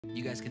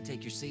You guys can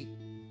take your seat.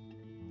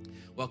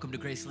 Welcome to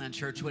Graceland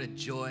Church. What a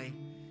joy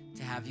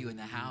to have you in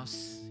the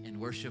house and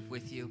worship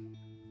with you.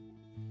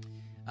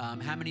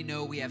 How many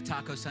know we have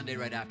Taco Sunday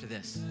right after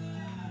this?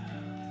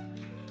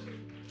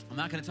 I'm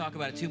not going to talk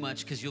about it too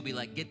much because you'll be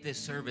like, get this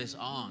service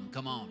on.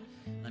 Come on.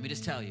 Let me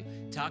just tell you,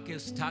 Taco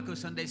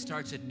Sunday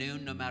starts at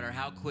noon no matter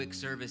how quick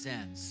service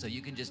ends. So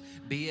you can just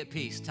be at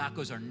peace.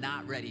 Tacos are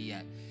not ready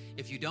yet.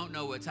 If you don't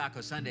know what Taco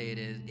Sunday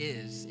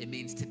it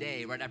means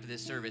today, right after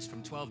this service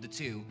from 12 to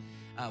 2,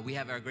 we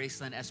have our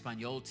Graceland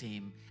Espanol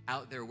team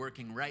out there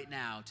working right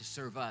now to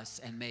serve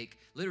us and make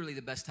literally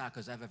the best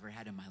tacos I've ever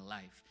had in my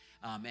life.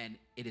 And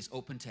it is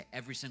open to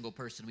every single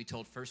person. We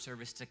told First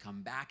Service to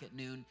come back at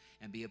noon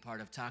and be a part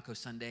of Taco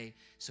Sunday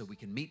so we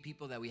can meet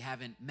people that we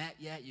haven't met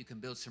yet. You can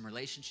build some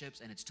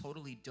relationships, and it's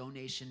totally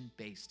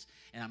donation-based.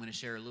 And I'm going to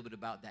share a little bit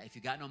about that. If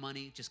you got no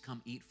money, just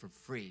come eat for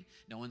free.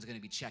 No one's going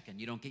to be checking.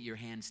 You don't get your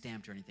hand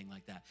stamped or anything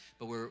like that.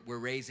 But we're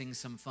raising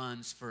some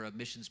funds for a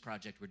missions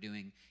project we're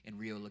doing in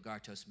Rio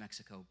Lagartos,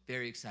 Mexico.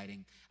 Very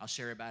exciting. I'll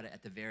share about it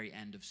at the very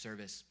end of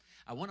service.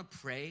 I want to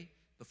pray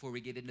before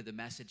we get into the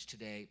message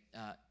today.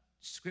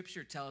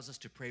 Scripture tells us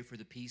to pray for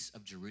the peace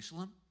of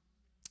Jerusalem.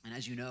 And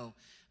as you know,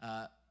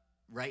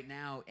 right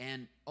now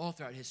and all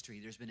throughout history,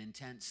 there's been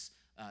intense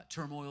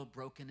turmoil,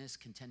 brokenness,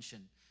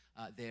 contention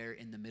there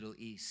in the Middle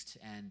East.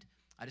 And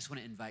I just want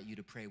to invite you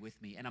to pray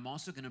with me. And I'm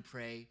also going to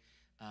pray,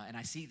 and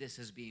I see this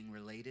as being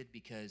related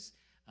because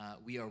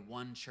we are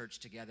one church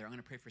together. I'm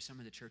going to pray for some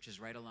of the churches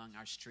right along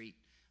our street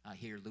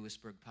here,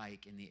 Lewisburg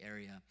Pike in the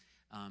area.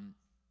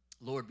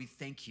 Lord, we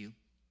thank you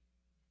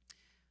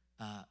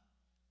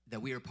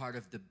that we are part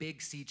of the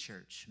Big C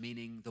Church,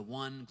 meaning the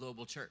one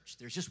global church.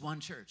 There's just one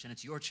church, and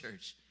it's your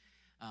church.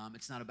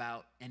 It's not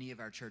about any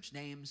of our church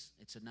names.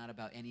 It's not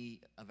about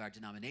any of our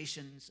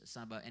denominations. It's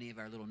not about any of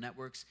our little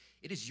networks.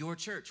 It is your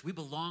church. We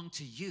belong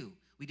to you.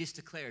 We just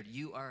declared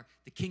you are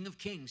the King of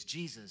Kings,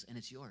 Jesus, and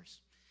it's yours.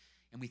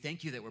 And we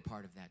thank you that we're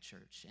part of that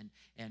church.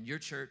 And your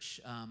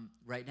church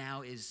right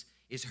now is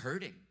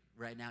hurting.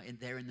 Right now,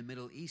 there in the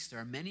Middle East, there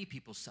are many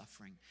people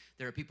suffering.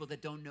 There are people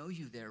that don't know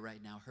you there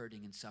right now,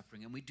 hurting and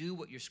suffering. And we do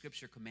what your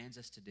scripture commands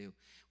us to do.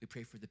 We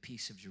pray for the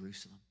peace of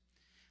Jerusalem.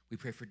 We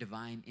pray for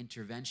divine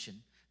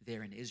intervention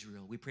there in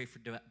Israel. We pray for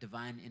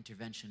divine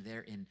intervention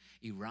there in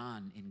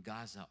Iran, in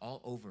Gaza,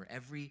 all over.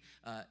 Every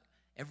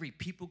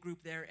people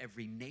group there,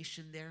 every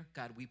nation there,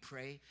 God, we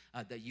pray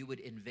that you would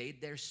invade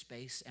their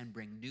space and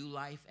bring new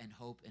life and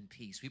hope and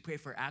peace. We pray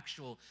for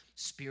actual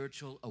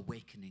spiritual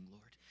awakening,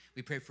 Lord.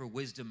 We pray for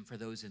wisdom for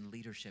those in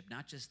leadership,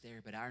 not just there,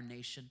 but our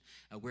nation.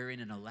 We're in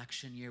an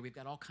election year. We've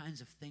got all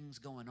kinds of things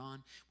going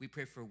on. We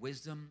pray for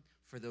wisdom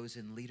for those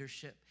in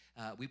leadership.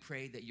 We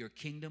pray that your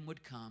kingdom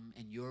would come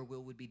and your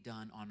will would be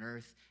done on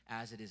earth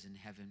as it is in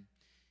heaven.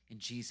 In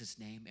Jesus'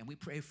 name. And we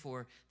pray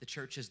for the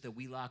churches that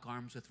we lock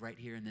arms with right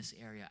here in this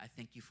area. I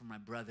thank you for my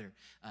brother,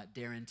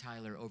 Darren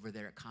Tyler, over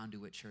there at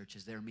Conduit Church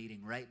as they're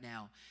meeting right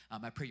now.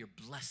 I pray your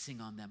blessing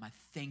on them. I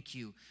thank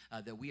you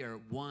that we are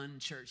one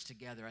church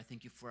together. I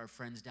thank you for our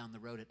friends down the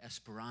road at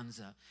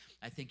Esperanza.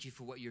 I thank you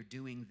for what you're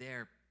doing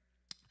there,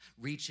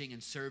 reaching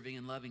and serving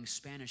and loving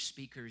Spanish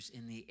speakers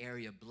in the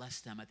area. Bless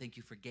them. I thank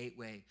you for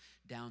Gateway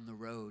down the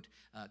road.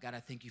 God, I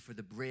thank you for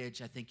the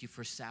Bridge. I thank you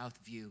for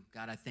Southview.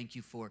 God, I thank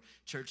you for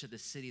Church of the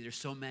City. There's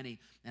so many,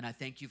 and I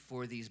thank you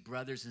for these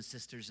brothers and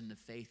sisters in the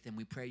faith, and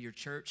we pray your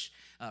church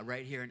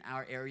right here in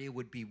our area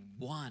would be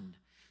one,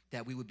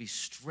 that we would be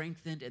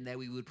strengthened and that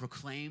we would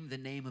proclaim the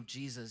name of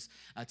Jesus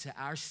to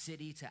our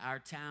city, to our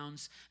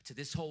towns, to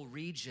this whole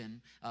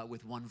region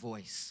with one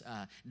voice,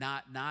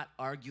 not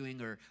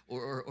arguing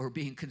or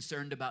being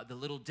concerned about the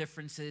little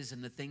differences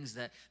and the things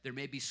that there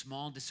may be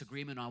small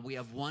disagreement on. We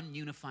have one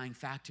unifying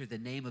factor, the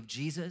name of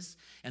Jesus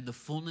and the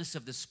fullness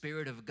of the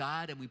Spirit of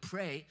God, and we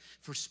pray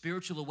for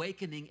spiritual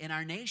awakening in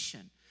our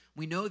nation.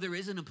 We know there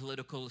isn't a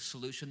political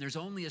solution. There's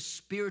only a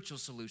spiritual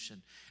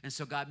solution. And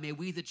so, God, may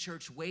we, the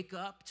church, wake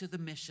up to the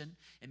mission,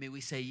 and may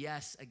we say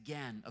yes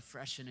again,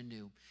 afresh and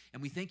anew.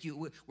 And we thank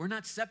you. We're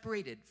not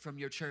separated from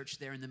your church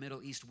there in the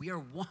Middle East. We are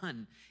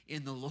one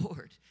in the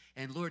Lord.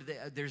 And, Lord,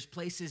 there's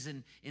places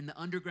in the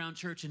underground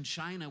church in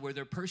China where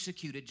they're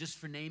persecuted just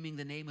for naming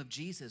the name of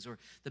Jesus, or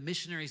the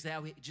missionaries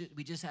that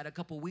we just had a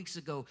couple weeks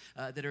ago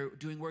that are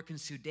doing work in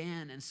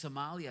Sudan and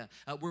Somalia.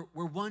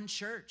 We're one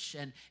church,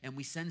 and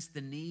we sense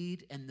the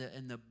need and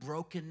the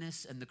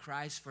brokenness and the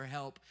cries for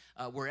help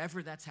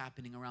wherever that's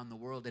happening around the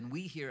world. And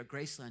we here at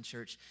Graceland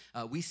Church,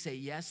 we say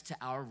yes to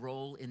our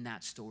role in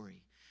that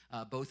story,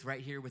 both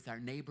right here with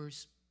our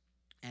neighbors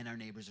and our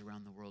neighbors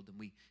around the world. And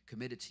we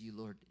commit it to you,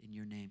 Lord, in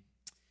your name,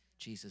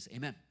 Jesus.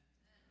 Amen.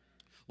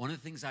 One of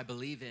the things I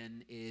believe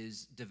in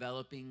is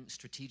developing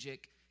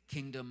strategic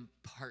kingdom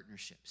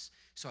partnerships.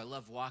 So I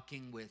love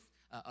walking with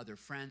other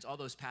friends, all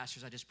those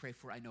pastors I just pray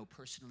for. I know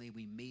personally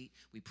we meet,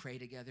 we pray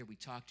together, we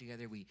talk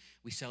together, we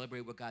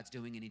celebrate what God's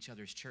doing in each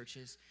other's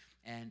churches.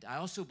 And I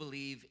also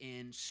believe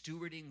in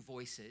stewarding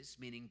voices,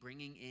 meaning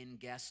bringing in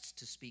guests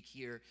to speak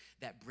here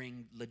that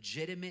bring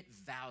legitimate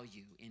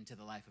value into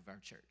the life of our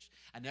church.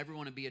 I never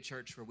want to be a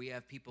church where we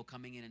have people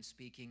coming in and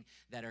speaking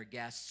that are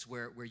guests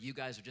where you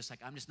guys are just like,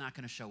 I'm just not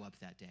going to show up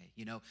that day.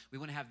 You know, we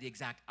want to have the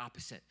exact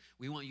opposite.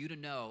 We want you to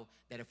know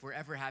that if we're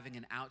ever having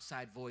an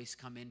outside voice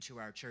come into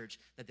our church,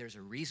 that there's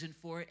a reason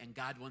for it and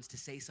God wants to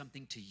say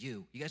something to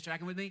you. You guys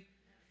tracking with me?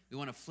 We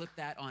want to flip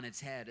that on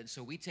its head. And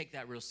so we take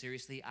that real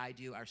seriously. I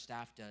do, our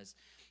staff does.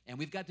 And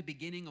we've got the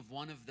beginning of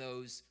one of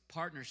those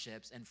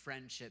partnerships and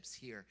friendships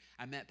here.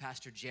 I met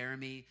Pastor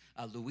Jeremy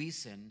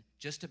Louison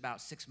just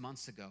about 6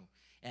 months ago.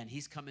 And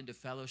he's come into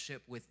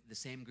fellowship with the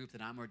same group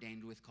that I'm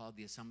ordained with called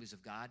the Assemblies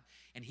of God.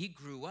 And he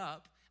grew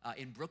up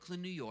in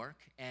Brooklyn, New York,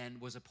 and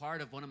was a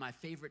part of one of my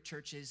favorite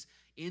churches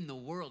in the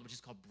world, which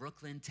is called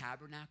Brooklyn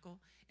Tabernacle.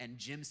 And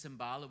Jim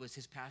Cymbala was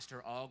his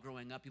pastor all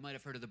growing up. You might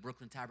have heard of the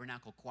Brooklyn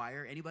Tabernacle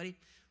Choir. Anybody?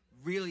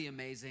 Really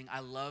amazing.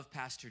 I love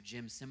Pastor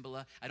Jim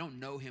Cymbala. I don't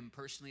know him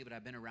personally, but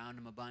I've been around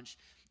him a bunch.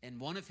 And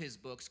one of his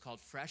books called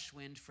Fresh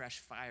Wind, Fresh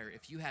Fire,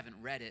 if you haven't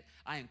read it,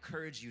 I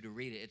encourage you to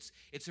read it.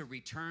 It's a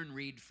return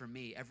read for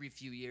me. Every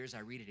few years, I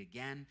read it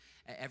again.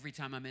 Every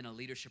time I'm in a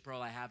leadership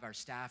role, I have our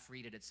staff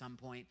read it at some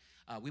point.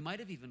 We might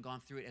have even gone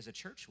through it as a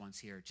church once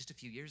here, just a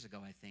few years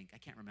ago, I think. I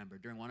can't remember,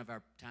 during one of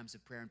our times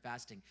of prayer and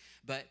fasting.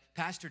 But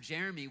Pastor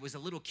Jeremy was a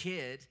little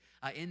kid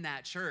in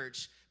that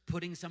church,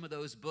 putting some of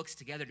those books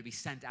together to be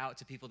sent out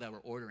to people that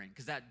were ordering,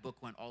 because that book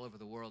went all over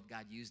the world.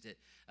 God used it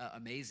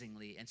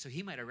amazingly. And so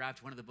he might have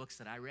wrapped one of the books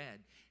that I read.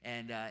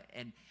 And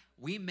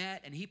we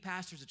met, and he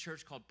pastors a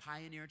church called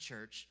Pioneer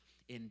Church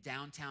in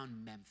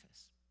downtown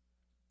Memphis.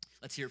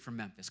 Let's hear it from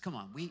Memphis. Come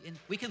on,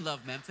 we can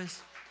love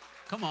Memphis.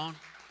 Come on.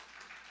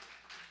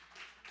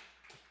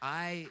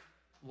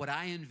 What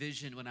I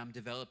envision when I'm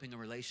developing a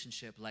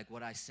relationship, like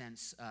what I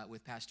sense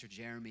with Pastor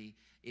Jeremy,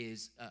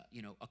 is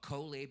a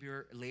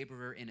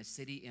co-laborer in a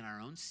city in our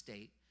own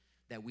state,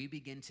 that we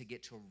begin to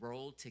get to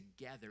roll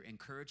together,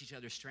 encourage each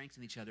other,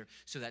 strengthen each other,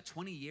 so that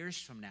 20 years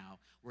from now,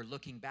 we're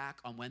looking back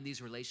on when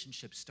these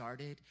relationships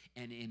started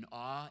and in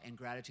awe and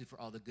gratitude for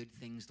all the good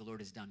things the Lord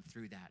has done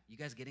through that. You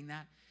guys getting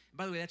that? And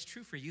by the way, that's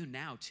true for you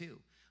now too.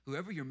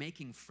 Whoever you're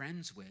making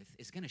friends with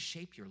is going to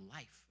shape your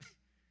life.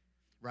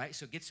 Right?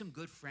 So get some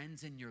good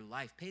friends in your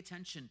life. Pay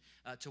attention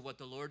to what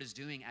the Lord is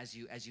doing as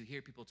you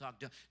hear people talk.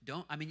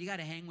 You got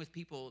to hang with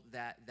people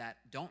that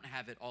don't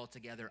have it all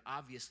together.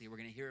 Obviously, we're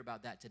going to hear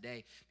about that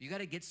today. But you got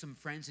to get some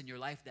friends in your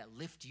life that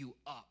lift you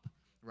up,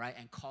 right?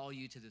 And call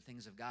you to the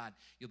things of God.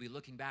 You'll be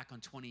looking back on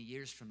 20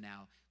 years from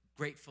now,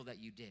 grateful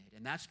that you did.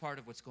 And that's part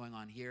of what's going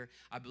on here.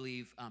 I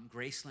believe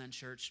Graceland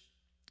Church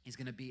is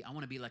going to be, I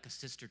want to be like a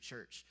sister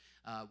church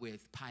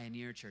with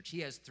Pioneer Church. He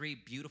has 3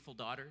 beautiful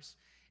daughters.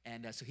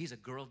 And so he's a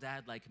girl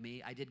dad like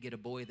me. I did get a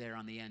boy there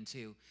on the end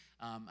too.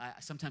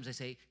 Sometimes I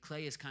say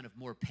Clay is kind of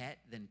more pet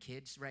than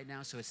kids right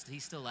now. So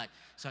he's still like,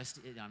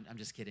 I'm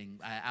just kidding.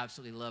 I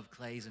absolutely love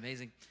Clay. He's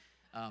amazing.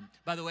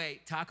 By the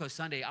way, Taco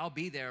Sunday, I'll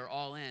be there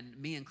all in.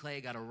 Me and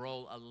Clay got to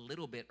roll a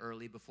little bit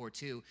early before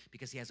 2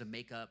 because he has a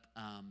makeup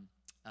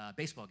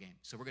baseball game.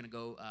 So we're going to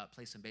go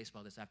play some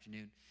baseball this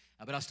afternoon.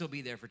 But I'll still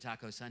be there for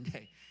Taco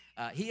Sunday.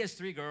 He has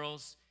 3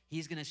 girls.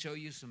 He's going to show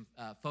you some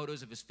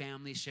photos of his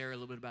family, share a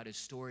little bit about his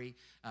story.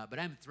 But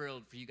I'm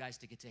thrilled for you guys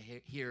to get to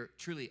hear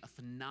truly a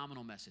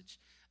phenomenal message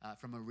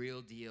from a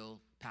real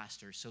deal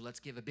pastor. So let's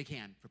give a big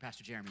hand for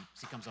Pastor Jeremy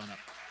as he comes on up.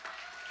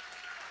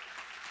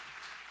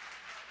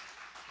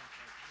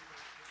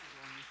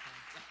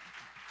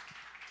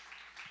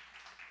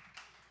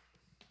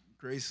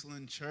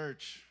 Graceland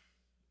Church,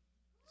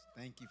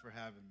 thank you for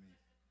having me.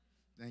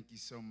 Thank you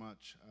so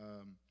much.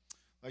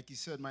 Like you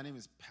said, my name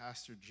is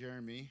Pastor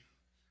Jeremy.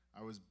 I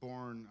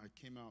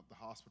came out the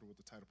hospital with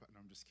the title, no,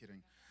 I'm just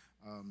kidding.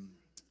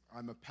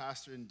 I'm a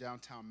pastor in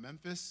downtown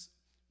Memphis.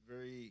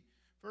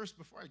 First,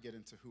 before I get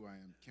into who I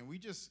am, can we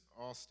just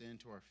all stand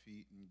to our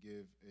feet and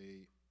give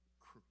a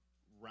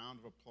round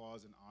of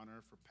applause and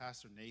honor for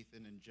Pastor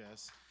Nathan and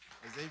Jess,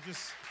 as they've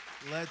just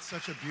led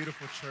such a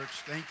beautiful church.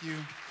 Thank you.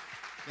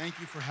 Thank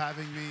you for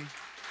having me.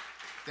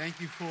 Thank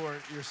you for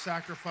your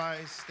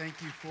sacrifice.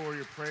 Thank you for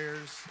your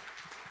prayers.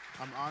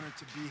 I'm honored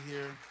to be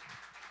here.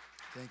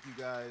 Thank you,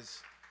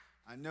 guys.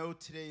 I know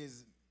today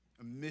is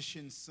a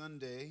Mission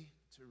Sunday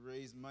to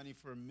raise money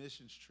for a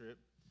missions trip.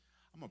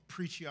 I'm going to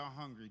preach y'all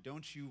hungry.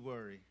 Don't you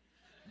worry.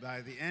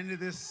 By the end of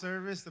this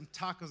service, them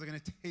tacos are going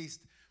to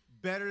taste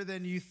better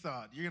than you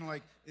thought. You're going to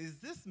like, is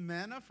this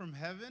manna from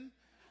heaven?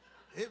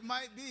 It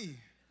might be.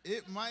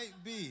 It might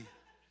be.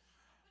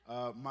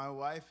 My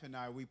wife and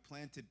I, we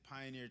planted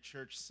Pioneer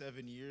Church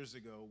 7 years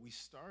ago. We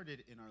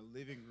started in our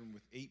living room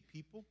with 8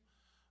 people.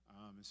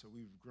 And so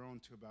we've grown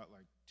to about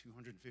like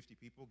 250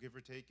 people, give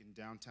or take, in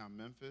downtown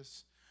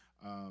Memphis.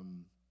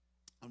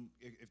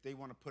 If they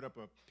want to put up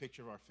a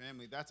picture of our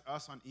family, that's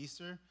us on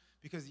Easter,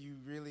 because you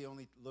really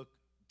only look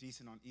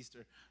decent on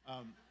Easter.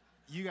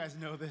 You guys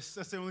know this.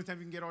 That's the only time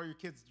you can get all your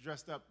kids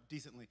dressed up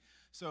decently.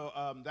 So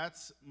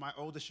that's my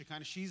oldest,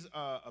 Shekinah. She's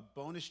a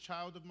bonus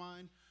child of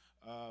mine.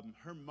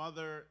 Her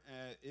mother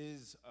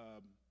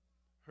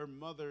her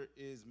mother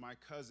is my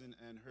cousin,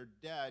 and her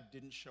dad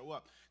didn't show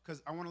up.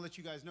 Because I want to let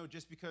you guys know,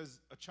 just because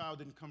a child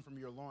didn't come from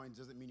your loins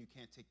doesn't mean you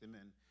can't take them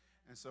in.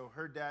 And so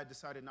her dad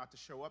decided not to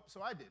show up,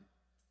 so I did.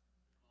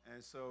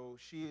 And so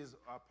she is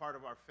a part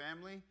of our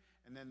family.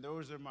 And then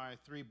those are my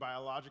 3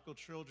 biological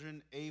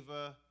children,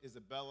 Ava,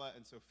 Isabella,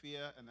 and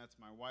Sophia, and that's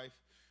my wife.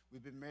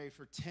 We've been married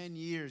for 10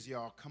 years,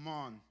 y'all. Come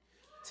on.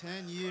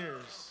 10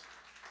 years.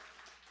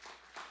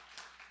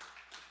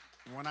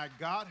 When I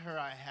got her,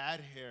 I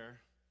had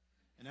hair.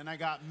 And then I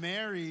got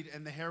married,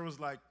 and the hair was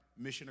like,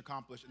 mission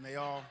accomplished. And they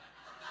all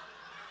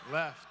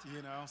left,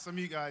 you know. Some of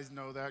you guys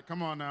know that.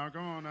 Come on now,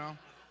 come on now.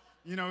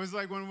 You know, it's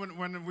like when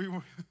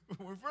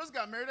we first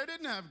got married, I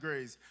didn't have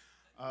grays.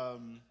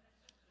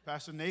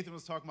 Pastor Nathan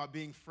was talking about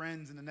being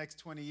friends in the next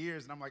 20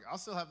 years, and I'm like, I'll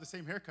still have the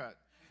same haircut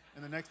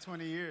in the next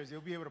 20 years. You'll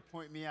be able to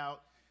point me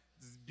out.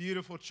 This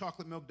beautiful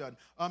chocolate milk dud.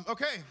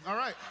 Okay, all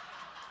right.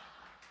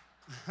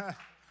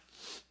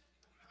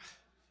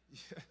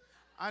 Yeah,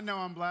 I know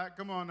I'm black.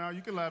 Come on now,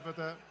 you can laugh at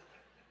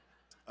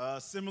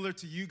that. Similar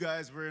to you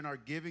guys, we're in our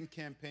giving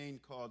campaign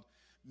called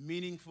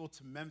Meaningful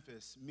to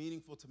Memphis.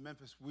 Meaningful to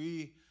Memphis.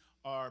 We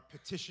are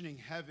petitioning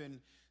heaven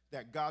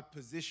that God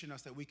position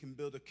us that we can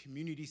build a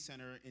community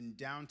center in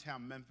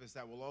downtown Memphis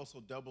that will also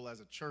double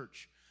as a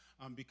church,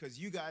 because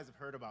you guys have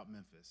heard about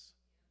Memphis,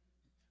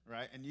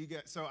 right? And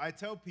so I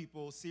tell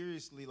people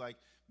seriously, like,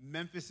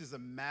 Memphis is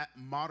a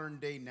modern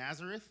day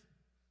Nazareth,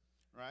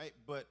 right?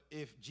 But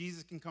if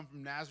Jesus can come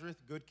from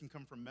Nazareth, good can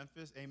come from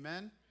Memphis.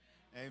 Amen?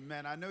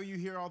 Amen. I know you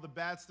hear all the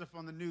bad stuff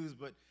on the news,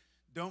 but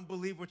don't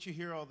believe what you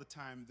hear all the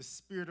time. The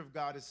Spirit of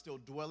God is still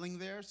dwelling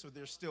there, so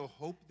there's still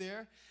hope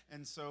there.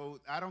 And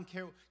so I don't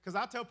care, because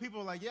I tell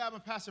people, like, yeah, I'm a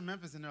pastor in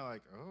Memphis, and they're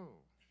like, oh,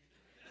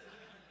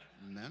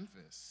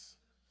 Memphis.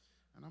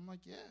 And I'm like,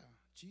 yeah,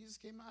 Jesus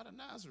came out of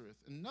Nazareth,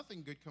 and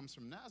nothing good comes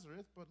from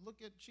Nazareth, but look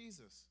at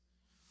Jesus.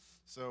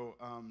 So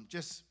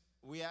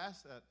we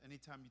ask that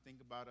anytime you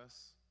think about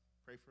us,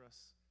 pray for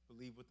us,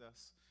 believe with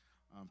us,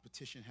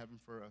 petition heaven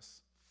for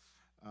us.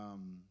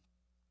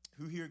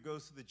 Who here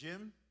goes to the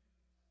gym?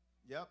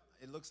 Yep,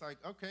 it looks like,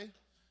 okay.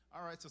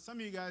 All right, so some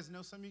of you guys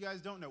know, some of you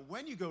guys don't know.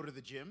 When you go to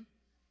the gym,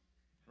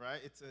 right,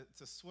 it's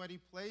a sweaty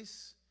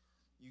place.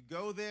 You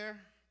go there,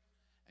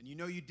 and you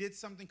know you did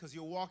something because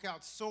you'll walk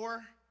out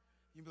sore.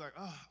 You'll be like,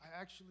 oh, I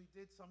actually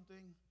did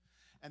something.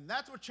 And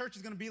that's what church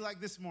is going to be like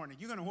this morning.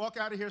 You're going to walk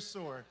out of here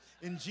sore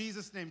in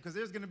Jesus' name, because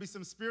there's going to be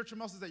some spiritual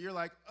muscles that you're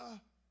like, oh,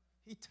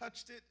 he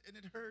touched it, and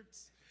it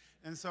hurts.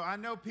 And so I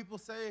know people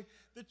say,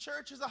 the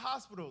church is a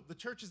hospital. The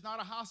church is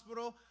not a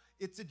hospital.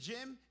 It's a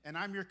gym, and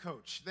I'm your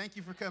coach. Thank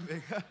you for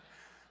coming.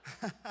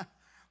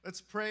 Let's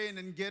pray and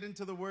then get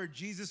into the word.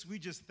 Jesus, we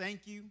just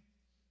thank you.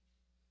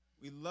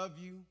 We love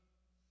you.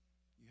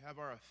 You have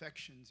our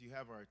affections. You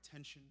have our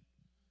attention.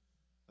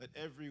 Let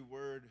every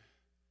word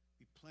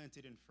be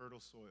planted in fertile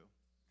soil.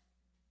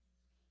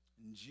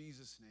 In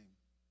Jesus' name,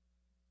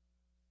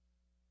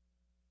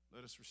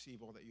 let us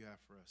receive all that you have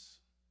for us.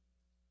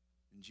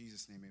 In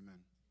Jesus' name, amen.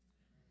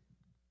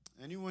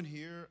 Anyone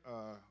here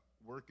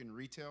work in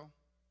retail?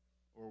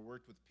 Or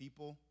worked with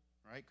people,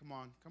 right? Come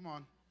on, come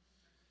on.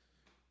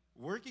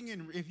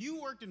 If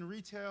you worked in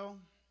retail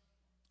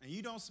and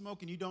you don't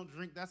smoke and you don't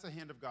drink, that's the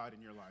hand of God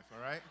in your life, all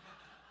right?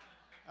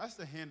 That's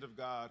the hand of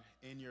God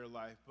in your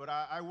life. But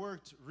I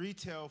worked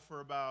retail for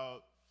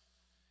about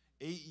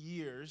 8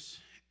 years,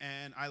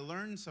 and I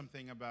learned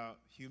something about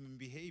human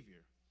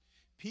behavior.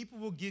 People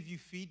will give you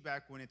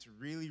feedback when it's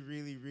really,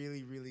 really,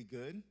 really, really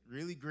good,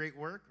 really great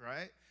work,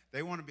 right?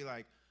 They want to be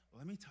like,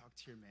 let me talk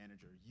to your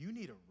manager. You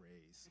need a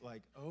raise.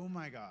 Like, oh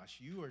my gosh,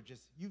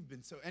 you've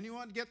been so,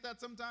 anyone get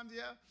that sometimes,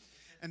 yeah?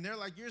 And they're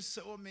like, you're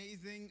so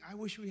amazing. I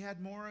wish we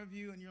had more of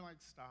you. And you're like,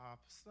 stop,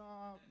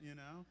 you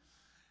know?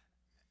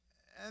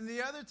 And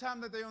the other time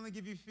that they only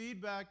give you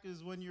feedback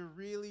is when you're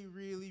really,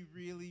 really,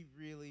 really,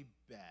 really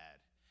bad.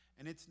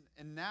 And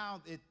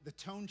now the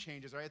tone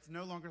changes, right? It's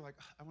no longer like,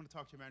 I want to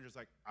talk to your manager. It's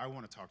like, I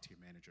want to talk to your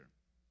manager.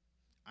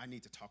 I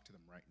need to talk to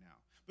them right now.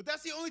 But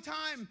that's the only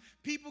time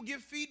people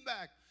give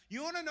feedback.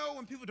 You want to know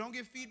when people don't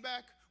give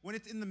feedback? When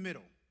it's in the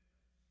middle.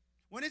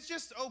 When it's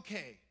just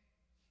okay.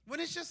 When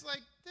it's just like,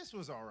 this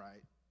was all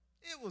right.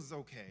 It was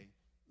okay.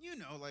 You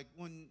know, like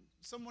when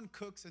someone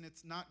cooks and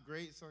it's not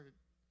great, so it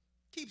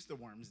keeps the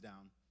worms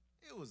down.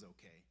 It was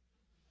okay.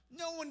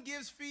 No one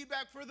gives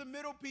feedback for the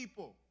middle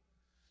people.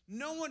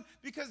 No one,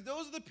 because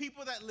those are the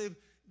people that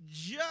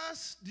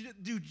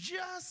do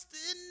just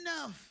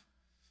enough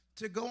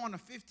to go on a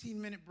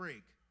 15-minute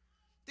break.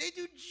 They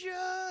do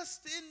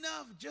just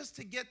enough just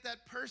to get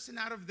that person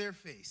out of their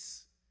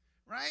face,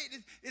 right?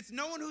 It's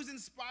no one who's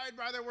inspired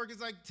by their work.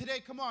 It's like, today,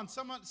 come on,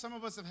 some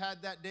of us have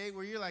had that day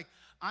where you're like,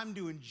 I'm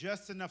doing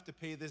just enough to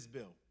pay this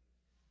bill.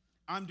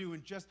 I'm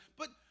doing just,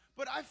 but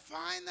I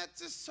find that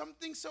just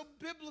something so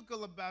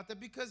biblical about that,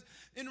 because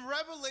in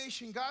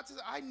Revelation, God says,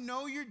 I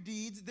know your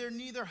deeds. They're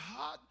neither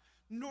hot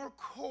nor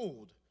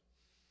cold.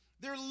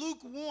 They're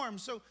lukewarm.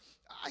 So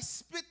I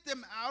spit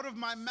them out of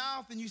my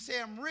mouth, and you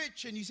say I'm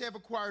rich, and you say I've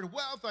acquired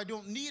wealth. I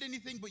don't need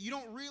anything, but you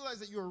don't realize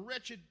that you're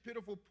wretched,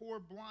 pitiful, poor,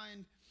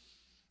 blind,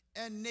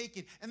 and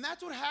naked. And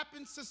that's what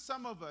happens to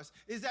some of us,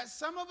 is that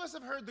some of us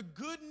have heard the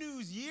good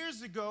news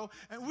years ago,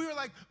 and we were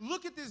like,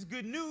 look at this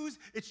good news.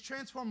 It's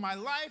transformed my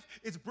life.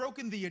 It's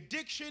broken the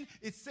addiction.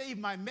 It's saved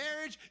my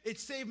marriage.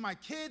 It's saved my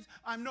kids.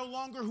 I'm no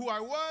longer who I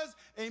was.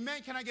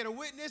 Amen. Can I get a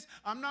witness?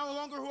 I'm no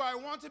longer who I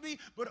want to be.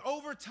 But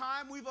over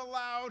time, we've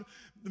allowed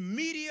the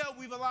media,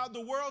 we've allowed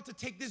the world to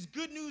take this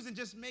good news and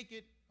just make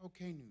it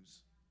okay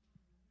news.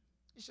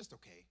 It's just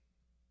okay.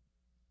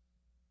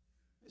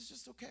 It's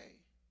just okay.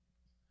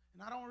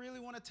 And I don't really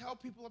want to tell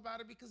people about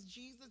it because,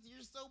 Jesus,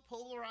 you're so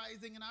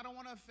polarizing, and I don't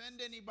want to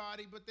offend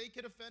anybody, but they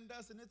could offend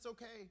us, and it's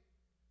okay.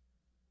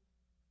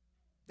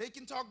 They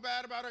can talk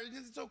bad about it, and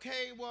it's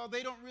okay. Well,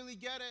 they don't really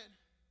get it.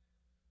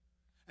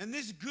 And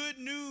this good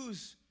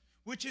news,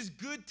 which is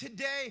good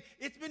today,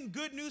 it's been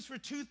good news for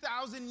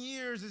 2,000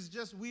 years. It's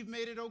just we've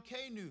made it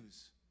okay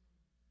news.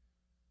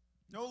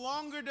 No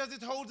longer does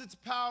it hold its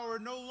power.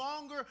 No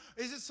longer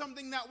is it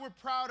something that we're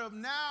proud of.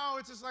 Now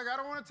it's just like, I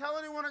don't want to tell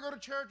anyone to go to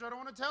church. I don't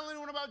want to tell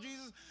anyone about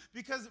Jesus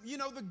because,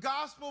 the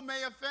gospel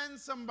may offend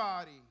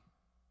somebody.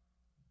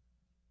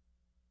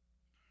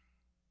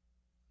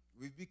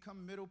 We've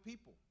become middle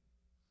people.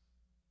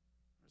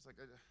 It's like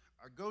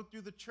I go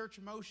through the church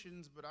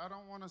motions, but I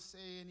don't want to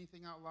say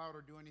anything out loud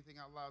or do anything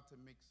out loud to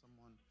make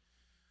someone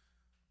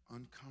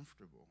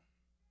uncomfortable.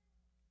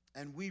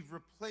 And we've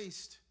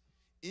replaced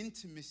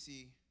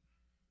intimacy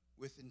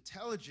with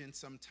intelligence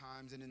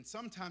sometimes, and then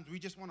sometimes we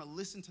just want to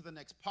listen to the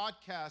next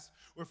podcast,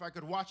 or if I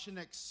could watch the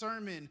next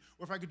sermon,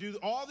 or if I could do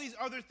all these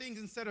other things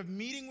instead of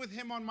meeting with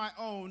him on my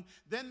own,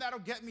 then that'll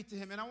get me to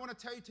him. And I want to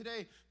tell you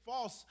today,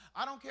 false.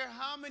 I don't care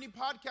how many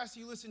podcasts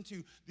you listen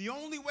to. The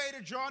only way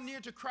to draw near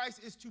to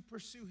Christ is to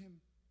pursue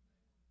him.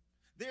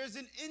 There's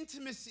an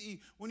intimacy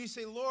when you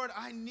say, Lord,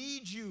 I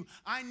need you.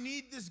 I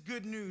need this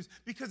good news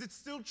because it's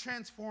still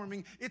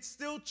transforming. It's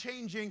still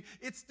changing.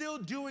 It's still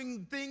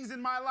doing things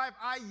in my life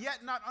I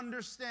yet not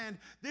understand.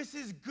 This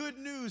is good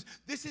news.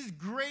 This is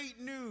great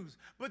news.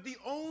 But the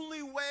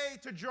only way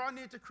to draw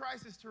near to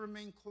Christ is to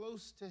remain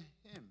close to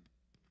him.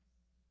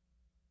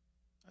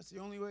 That's the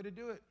only way to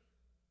do it.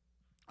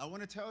 I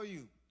want to tell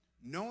you,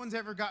 no one's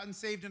ever gotten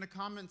saved in a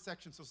comment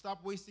section, so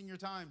stop wasting your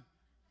time.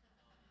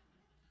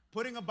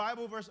 Putting a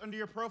Bible verse under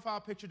your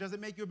profile picture doesn't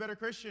make you a better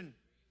Christian.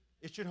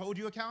 It should hold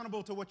you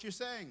accountable to what you're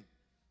saying.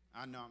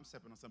 I know, I'm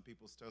stepping on some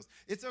people's toes.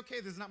 It's okay,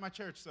 this is not my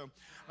church, so.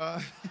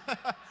 I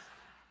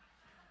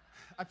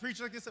preach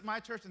like this at my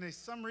church, and for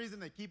some reason,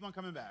 they keep on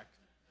coming back.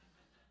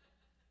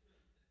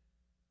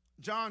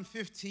 John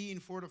 15,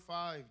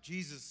 4-5,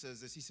 Jesus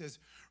says this. He says,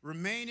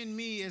 remain in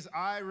me as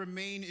I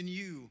remain in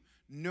you.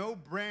 No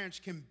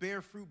branch can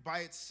bear fruit by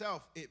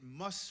itself. It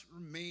must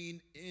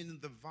remain in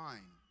the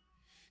vine.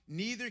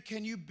 Neither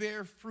can you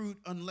bear fruit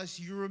unless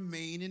you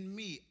remain in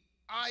me.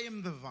 I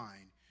am the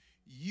vine.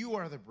 You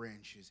are the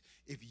branches.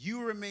 If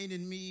you remain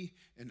in me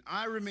and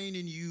I remain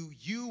in you,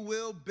 you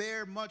will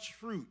bear much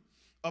fruit.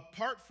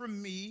 Apart from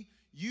me,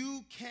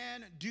 you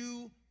can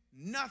do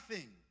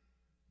nothing.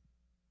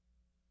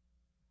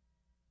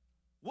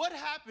 What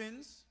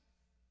happens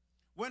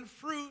when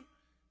fruit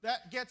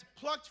that gets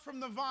plucked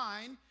from the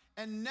vine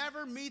and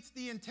never meets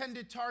the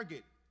intended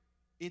target?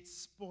 It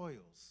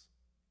spoils.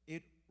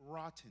 It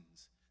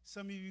rottens.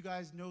 Some of you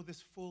guys know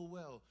this full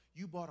well.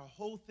 You bought a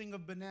whole thing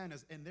of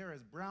bananas, and they're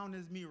as brown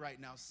as me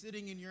right now,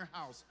 sitting in your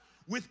house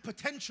with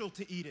potential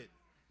to eat it.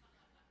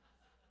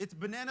 It's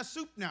banana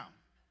soup now.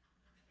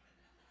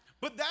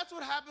 But that's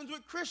what happens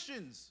with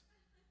Christians.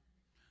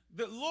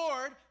 The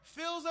Lord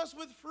fills us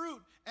with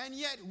fruit, and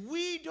yet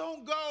we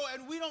don't go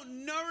and we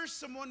don't nourish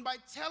someone by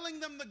telling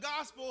them the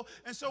gospel,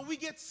 and so we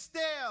get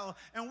stale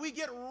and we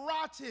get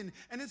rotten,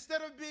 and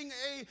instead of being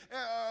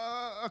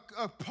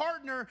a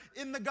partner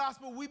in the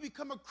gospel, we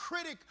become a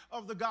critic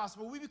of the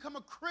gospel. We become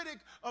a critic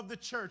of the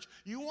church.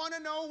 You want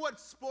to know what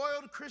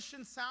spoiled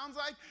Christian sounds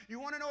like? You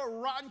want to know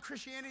what rotten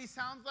Christianity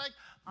sounds like?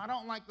 I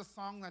don't like the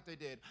song that they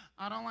did.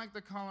 I don't like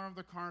the color of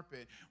the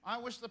carpet. I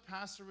wish the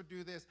pastor would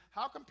do this.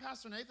 How come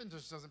Pastor Nathan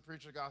just doesn't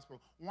preach the gospel?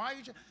 Why are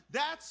you?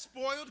 That's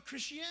spoiled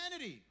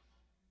Christianity.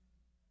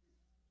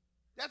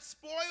 That's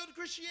spoiled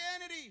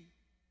Christianity.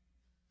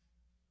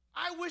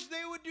 I wish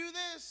they would do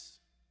this.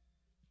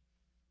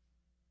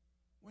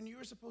 When you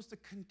were supposed to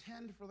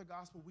contend for the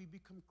gospel, we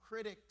become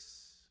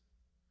critics.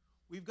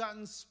 We've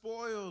gotten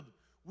spoiled.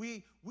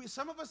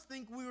 Some of us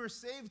think we were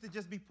saved to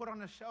just be put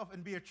on a shelf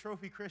and be a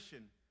trophy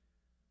Christian.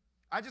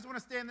 I just want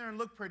to stand there and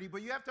look pretty,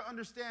 but you have to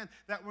understand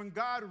that when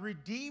God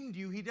redeemed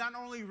you, he not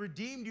only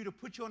redeemed you to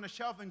put you on the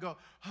shelf and go,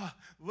 oh,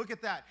 look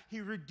at that.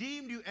 He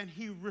redeemed you and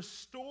he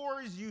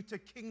restores you to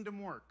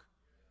kingdom work.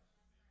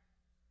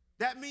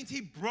 That means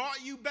he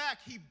brought you back.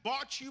 He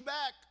bought you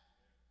back.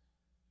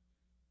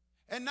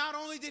 And not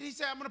only did he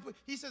say,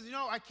 he says,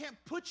 I can't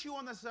put you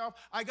on the shelf.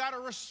 I got to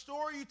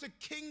restore you to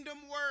kingdom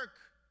work.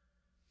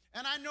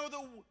 And I know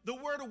the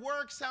word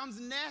work sounds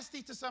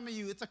nasty to some of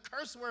you. It's a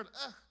curse word.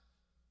 Ugh.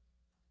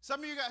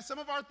 Some of you guys, some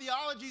of our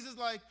theologies is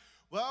like,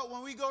 well,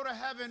 when we go to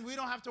heaven, we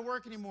don't have to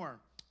work anymore.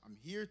 I'm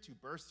here to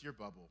burst your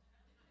bubble.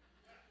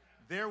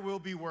 There will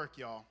be work,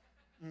 y'all.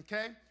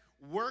 Okay?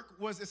 Work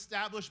was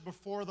established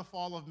before the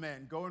fall of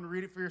man. Go and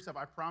read it for yourself.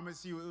 I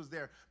promise you it was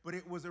there. But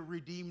it was a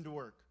redeemed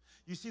work.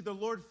 You see, the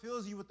Lord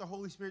fills you with the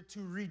Holy Spirit to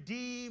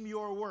redeem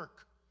your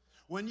work.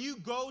 When you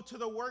go to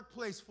the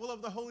workplace full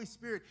of the Holy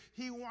Spirit,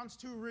 He wants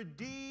to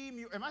redeem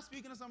you. Am I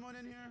speaking to someone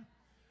in here?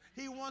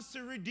 He wants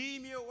to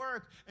redeem your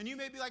work. And you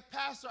may be like,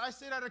 Pastor, I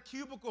sit at a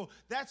cubicle.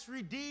 That's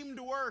redeemed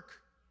work.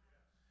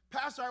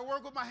 Pastor, I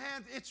work with my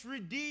hands. It's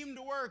redeemed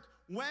work.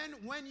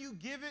 When you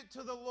give it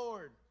to the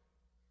Lord,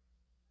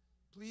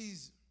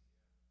 please,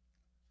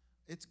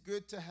 it's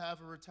good to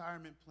have a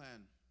retirement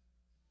plan.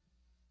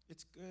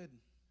 It's good,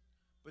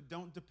 but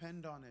don't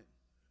depend on it.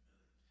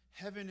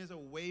 Heaven is a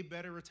way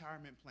better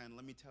retirement plan,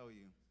 let me tell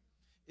you.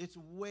 It's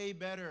way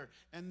better.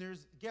 And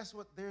guess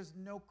what? There's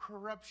no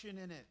corruption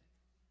in it.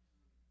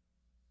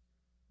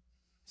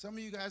 Some of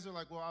you guys are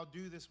like, well, I'll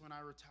do this when I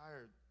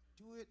retire.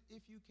 Do it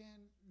if you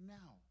can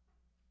now.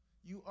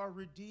 You are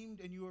redeemed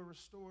and you are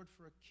restored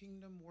for a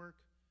kingdom work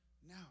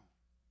now.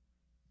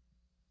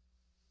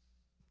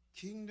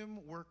 Kingdom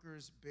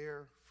workers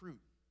bear fruit.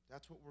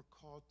 That's what we're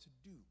called to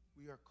do.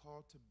 We are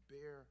called to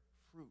bear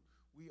fruit.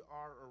 We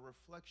are a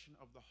reflection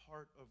of the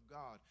heart of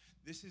God.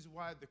 This is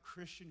why the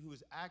Christian who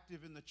is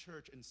active in the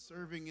church and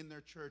serving in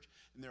their church,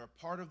 and they're a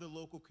part of the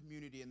local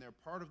community, and they're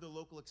part of the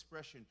local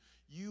expression,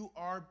 you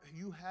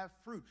have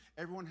fruit.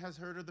 Everyone has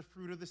heard of the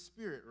fruit of the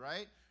Spirit,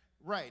 right?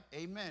 Right,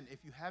 amen.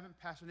 If you haven't,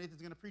 Pastor Nathan's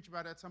going to preach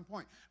about it at some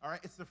point. All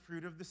right, it's the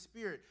fruit of the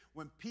Spirit.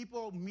 When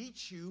people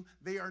meet you,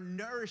 they are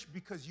nourished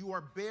because you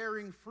are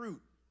bearing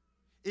fruit.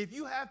 If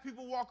you have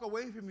people walk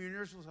away from you and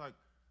you're just like,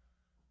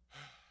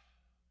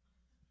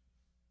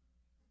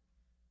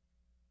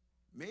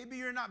 maybe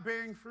you're not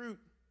bearing fruit.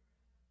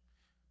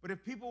 But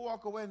if people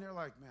walk away and they're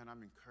like, man,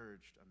 I'm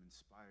encouraged, I'm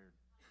inspired,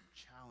 I'm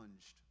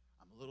challenged,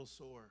 I'm a little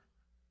sore,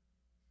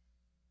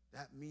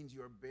 that means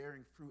you are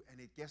bearing fruit.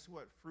 And guess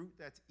what? Fruit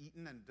that's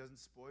eaten and doesn't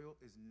spoil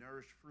is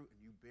nourished fruit,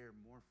 and you bear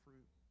more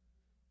fruit.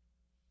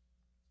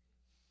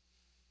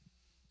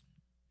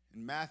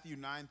 In Matthew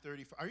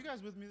 9:35, are you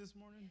guys with me this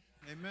morning?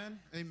 Amen?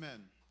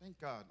 Amen. Thank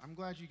God. I'm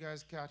glad you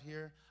guys got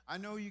here. I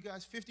know you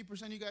guys,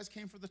 50% of you guys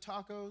came for the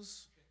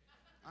tacos.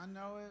 I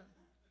know it.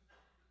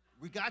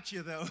 We got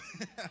you, though.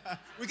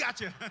 We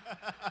got you.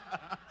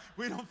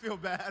 We don't feel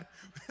bad.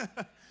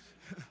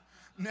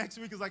 Next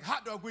week is like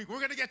hot dog week. We're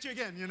going to get you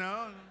again, you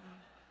know.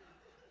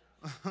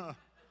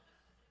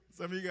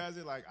 Some of you guys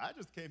are like, I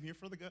just came here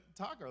for the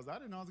tacos. I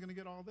didn't know I was going to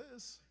get all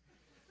this.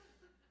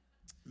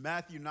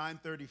 Matthew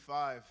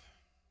 9:35.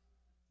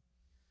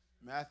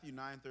 Matthew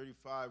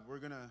 9:35. We're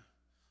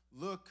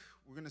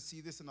going to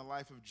see this in the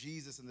life of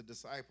Jesus and the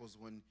disciples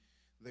when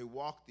they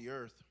walked the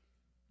earth.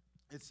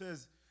 It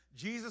says,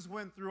 Jesus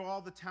went through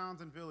all the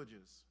towns and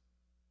villages.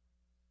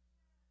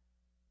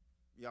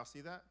 Y'all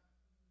see that?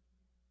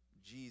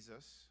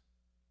 Jesus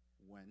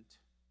went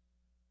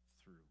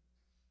through.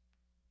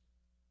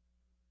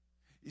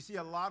 You see,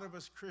 a lot of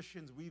us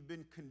Christians, we've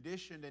been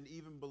conditioned and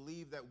even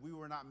believe that we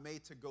were not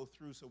made to go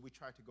through, so we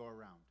try to go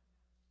around.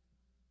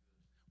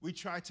 We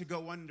try to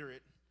go under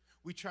it.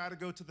 We try to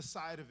go to the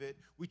side of it.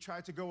 We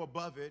try to go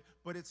above it.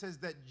 But it says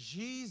that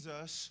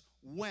Jesus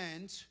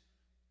went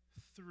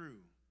through.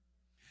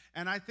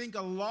 And I think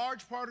a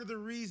large part of the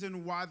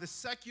reason why the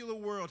secular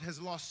world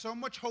has lost so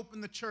much hope in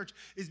the church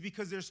is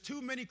because there's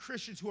too many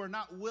Christians who are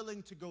not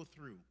willing to go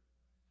through.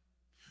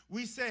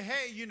 We say,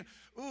 hey,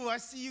 ooh, I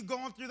see you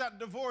going through that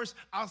divorce.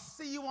 I'll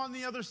see you on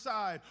the other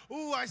side.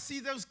 Ooh, I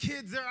see those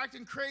kids, they're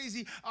acting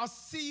crazy. I'll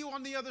see you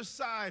on the other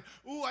side.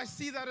 Ooh, I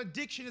see that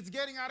addiction, it's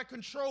getting out of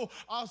control.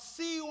 I'll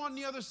see you on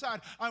the other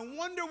side. I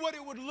wonder what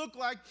it would look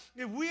like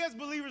if we as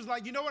believers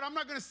like, you know what, I'm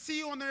not going to see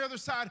you on the other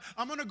side.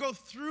 I'm going to go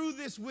through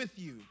this with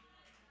you.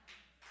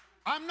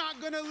 I'm not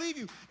going to leave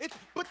you.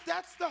 But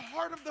that's the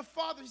heart of the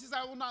Father. He says,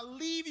 I will not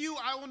leave you.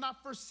 I will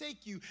not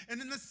forsake you.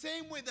 And in the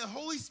same way, the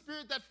Holy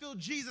Spirit that filled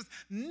Jesus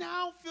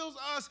now fills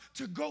us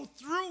to go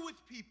through with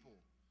people.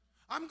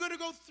 I'm going to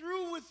go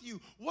through with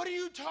you. What do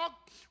you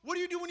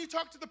do when you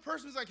talk to the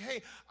person who's like,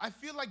 hey, I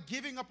feel like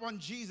giving up on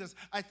Jesus.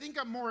 I think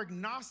I'm more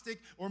agnostic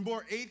or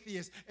more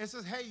atheist. And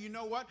says, hey, you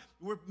know what?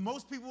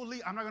 Most people will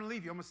leave. I'm not going to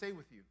leave you. I'm going to stay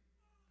with you.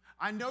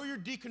 I know you're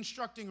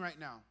deconstructing right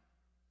now.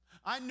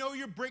 I know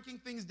you're breaking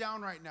things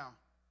down right now.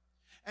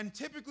 And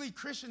typically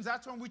Christians,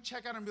 that's when we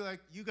check out and be like,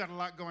 you got a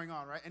lot going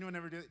on, right? Anyone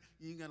ever do it?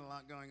 You got a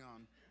lot going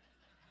on.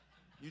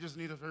 You just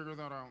need to figure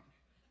that out.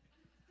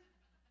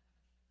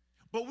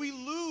 But we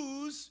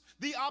lose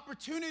the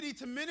opportunity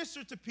to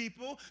minister to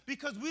people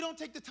because we don't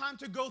take the time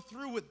to go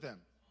through with them.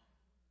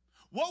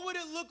 What would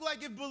it look like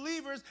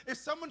if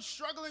someone's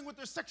struggling with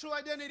their sexual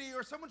identity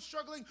or someone's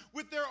struggling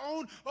with their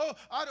own,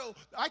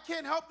 I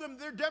can't help them,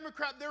 they're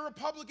Democrat, they're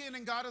Republican,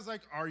 and God is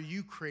like, are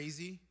you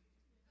crazy?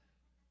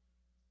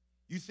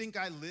 You think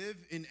I live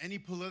in any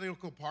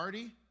political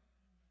party?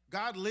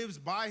 God lives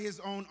by his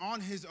own, on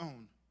his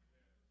own.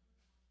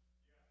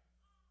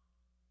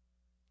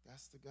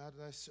 That's the God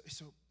that I serve.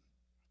 So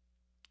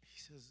he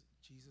says,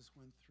 Jesus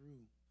went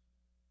through.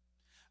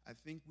 I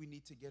think we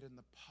need to get in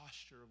the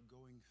posture of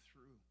going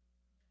through.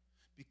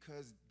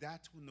 Because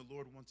that's when the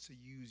Lord wants to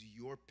use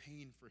your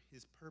pain for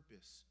his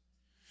purpose.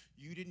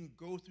 You didn't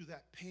go through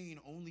that pain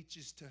only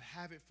just to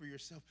have it for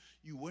yourself.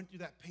 You went through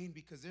that pain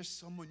because there's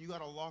someone you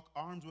got to lock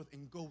arms with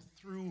and go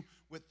through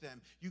with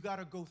them. You got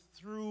to go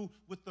through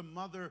with the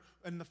mother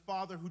and the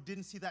father who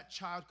didn't see that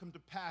child come to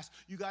pass.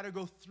 You got to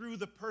go through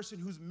the person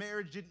whose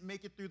marriage didn't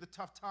make it through the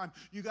tough time.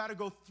 You got to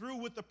go through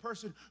with the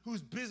person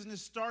whose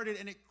business started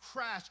and it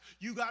crashed.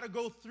 You got to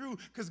go through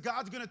because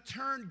God's going to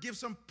give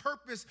some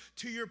purpose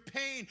to your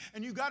pain,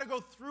 and you got to go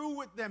through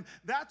with them.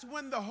 That's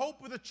when the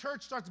hope of the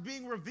church starts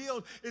being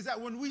revealed, is that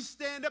when we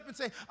stand up and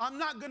say, I'm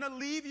not going to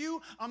leave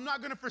you, I'm not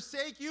going to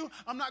forsake you,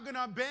 I'm not going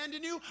to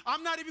abandon you,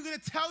 I'm not even going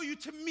to tell you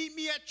to meet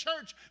me at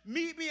church,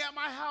 meet me at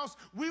my house.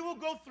 We will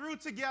go through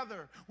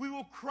together. We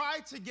will cry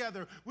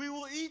together. We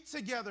will eat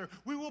together.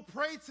 We will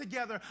pray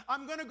together.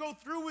 I'm going to go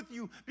through with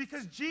you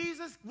because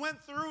Jesus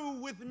went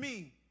through with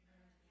me.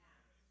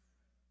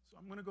 So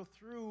I'm going to go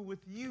through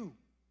with you.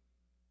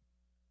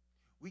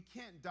 We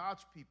can't dodge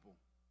people.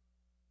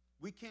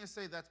 We can't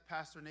say that's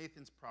Pastor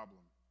Nathan's problem.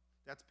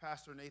 That's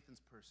Pastor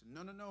Nathan's person.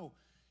 No, no, no.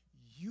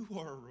 You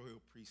are a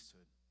royal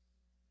priesthood.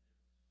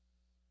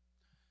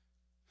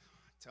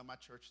 I tell my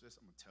church this.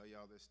 I'm going to tell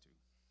y'all this too.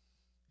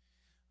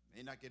 I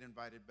may not get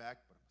invited back,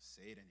 but I'm going to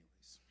say it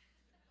anyways.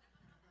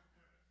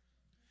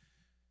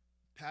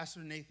 Pastor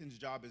Nathan's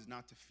job is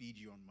not to feed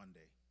you on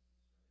Monday.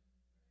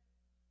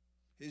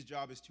 His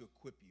job is to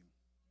equip you.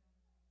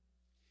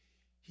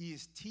 He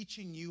is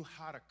teaching you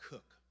how to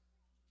cook.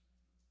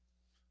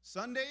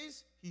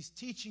 Sundays, he's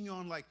teaching you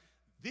on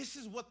this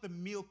is what the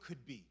meal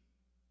could be.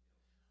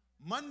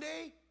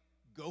 Monday,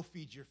 go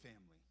feed your family.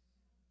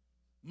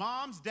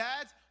 Moms,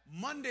 dads,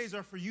 Mondays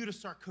are for you to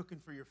start cooking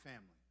for your family.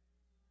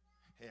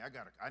 Hey,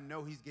 I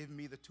know he's giving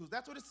me the tools.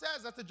 That's what it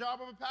says. That's the job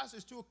of a pastor,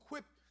 is to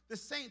equip the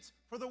saints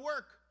for the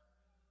work.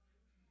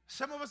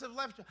 Some of us have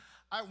left.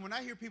 When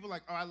I hear people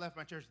like, oh, I left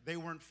my church, they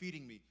weren't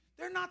feeding me.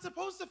 They're not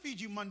supposed to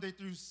feed you Monday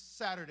through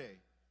Saturday.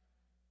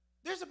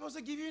 They're supposed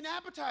to give you an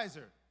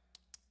appetizer.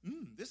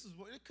 This is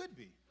what it could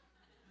be.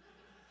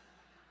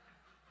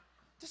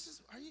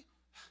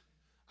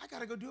 I got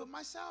to go do it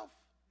myself.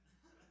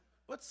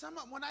 But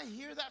when I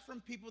hear that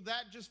from people,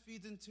 that just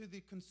feeds into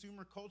the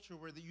consumer culture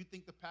where you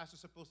think the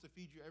pastor's supposed to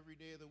feed you every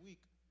day of the week.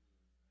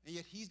 And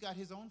yet he's got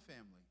his own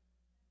family.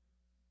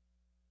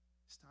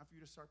 It's time for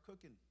you to start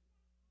cooking.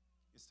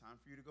 It's time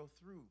for you to go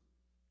through.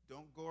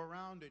 Don't go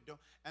around it.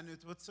 And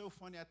what's so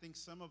funny, I think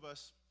some of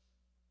us,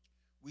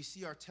 we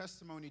see our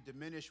testimony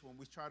diminish when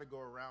we try to go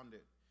around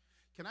it.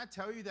 Can I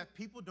tell you that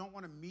people don't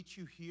want to meet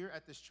you here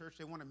at this church?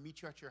 They want to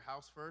meet you at your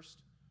house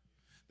first.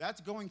 That's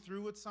going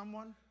through with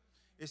someone.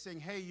 It's saying,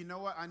 hey, you know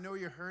what? I know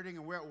you're hurting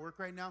and we're at work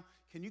right now.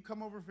 Can you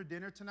come over for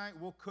dinner tonight?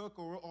 We'll cook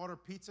or we'll order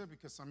pizza,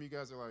 because some of you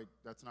guys are like,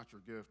 that's not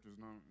your gift. There's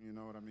no, you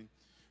know what I mean?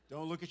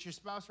 Don't look at your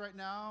spouse right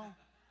now.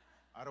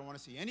 I don't want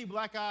to see any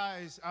black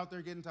eyes out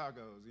there getting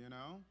tacos, you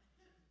know?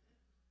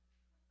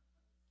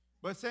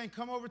 But saying,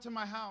 come over to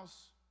my house.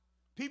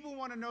 People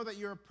want to know that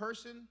you're a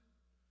person.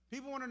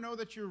 People want to know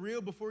that you're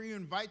real before you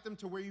invite them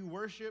to where you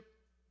worship.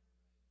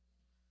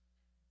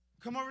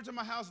 Come over to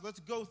my house. Let's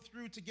go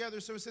through together.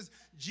 So it says,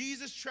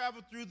 Jesus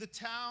traveled through the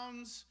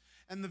towns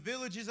and the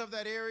villages of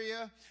that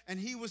area, and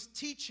he was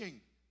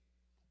teaching.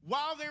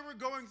 While they were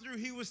going through,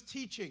 he was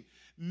teaching.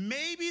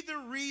 Maybe the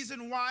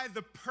reason why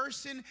the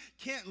person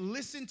can't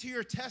listen to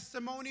your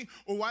testimony,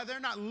 or why they're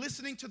not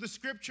listening to the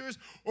scriptures,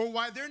 or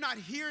why they're not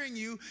hearing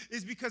you,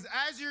 is because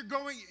as you're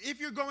going,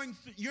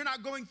 you're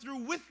not going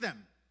through with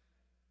them.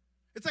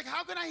 It's like,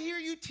 how can I hear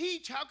you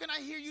teach? How can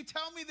I hear you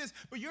tell me this?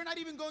 But you're not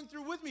even going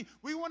through with me.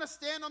 We want to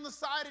stand on the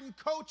side and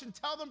coach and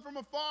tell them from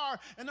afar.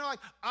 And they're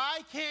like, I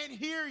can't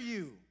hear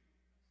you.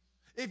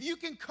 If you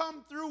can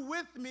come through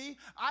with me,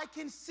 I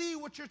can see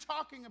what you're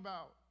talking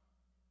about.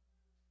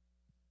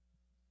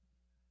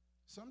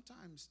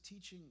 Sometimes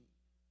teaching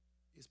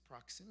is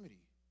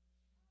proximity.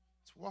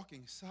 It's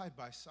walking side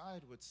by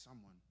side with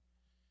someone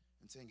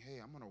and saying, hey,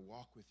 I'm going to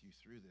walk with you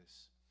through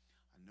this.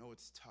 I know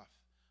it's tough.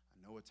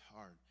 I know it's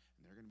hard.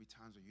 And there are going to be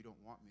times where you don't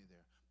want me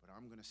there, but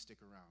I'm going to stick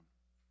around.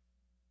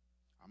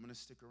 I'm going to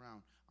stick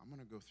around. I'm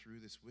going to go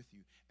through this with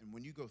you. And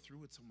when you go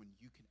through with someone,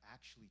 you can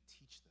actually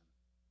teach them.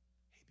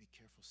 Hey, be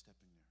careful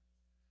stepping there.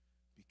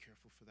 Be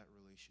careful for that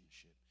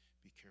relationship.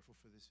 Be careful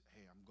for this.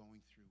 Hey, I'm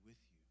going through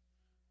with you.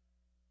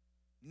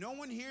 No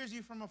one hears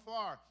you from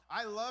afar.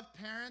 I love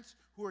parents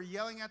who are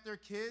yelling at their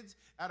kids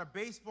at a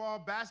baseball,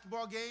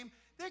 basketball game.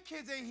 Their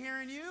kids ain't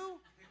hearing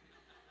you.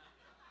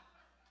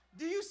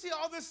 Do you see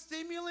all the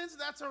stimulants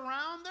that's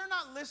around? They're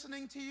not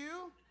listening to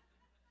you.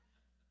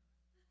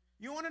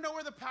 You want to know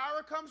where the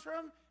power comes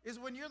from? Is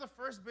when you're the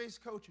first base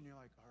coach and you're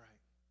like, all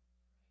right,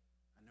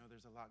 I know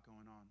there's a lot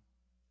going on,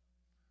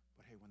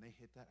 but hey, when they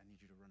hit that, I need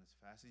you to run as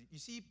fast as you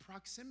see,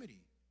 proximity.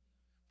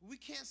 But we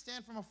can't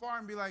stand from afar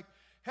and be like,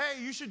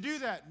 hey, you should do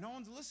that. No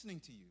one's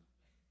listening to you.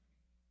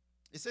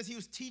 It says he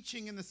was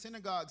teaching in the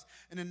synagogues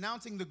and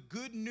announcing the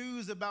good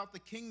news about the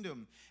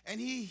kingdom. And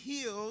he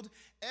healed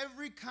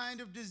every kind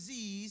of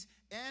disease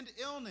and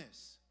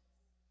illness.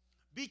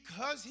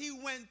 Because he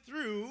went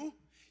through,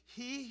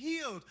 He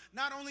healed.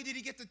 Not only did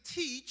he get to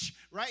teach,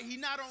 right? He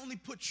not only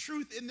put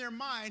truth in their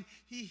mind,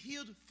 he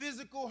healed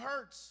physical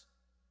hurts.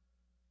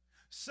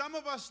 Some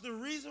of us, the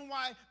reason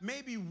why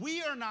maybe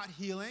we are not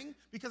healing,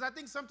 because I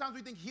think sometimes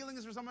we think healing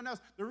is for someone else.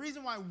 The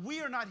reason why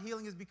we are not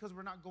healing is because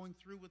we're not going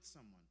through with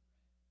someone.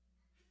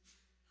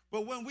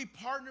 But when we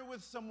partner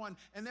with someone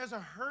and there's a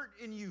hurt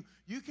in you,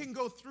 you can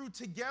go through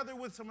together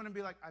with someone and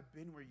be like, I've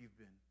been where you've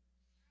been.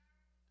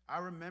 I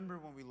remember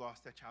when we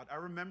lost that child. I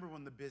remember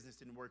when the business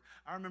didn't work.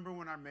 I remember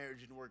when our marriage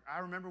didn't work. I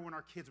remember when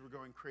our kids were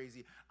going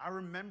crazy. I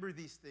remember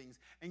these things.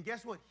 And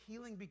guess what?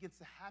 Healing begins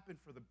to happen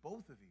for the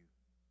both of you.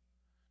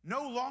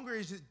 No longer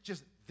is it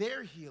just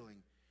their healing.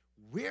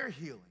 We're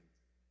healing.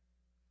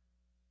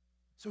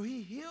 So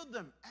he healed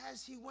them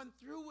as he went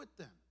through with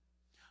them.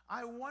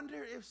 I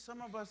wonder if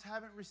some of us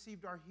haven't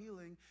received our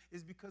healing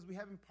is because we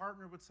haven't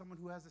partnered with someone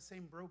who has the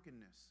same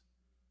brokenness.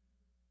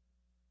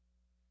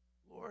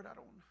 Lord,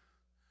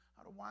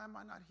 why am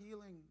I not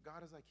healing?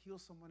 God is like, heal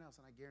someone else,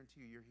 and I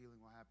guarantee you your healing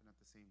will happen at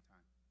the same time.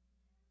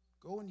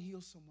 Go and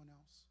heal someone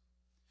else.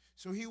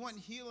 So he went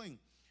healing.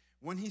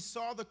 When he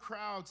saw the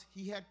crowds,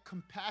 he had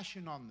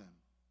compassion on them.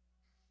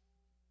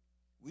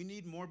 We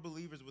need more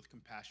believers with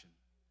compassion.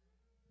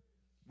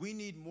 We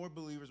need more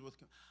believers with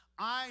compassion.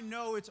 I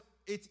know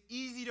it's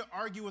easy to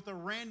argue with a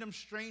random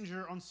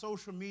stranger on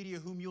social media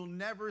whom you'll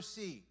never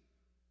see.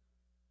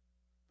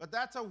 But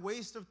that's a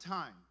waste of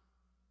time.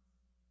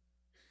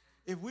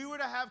 If we were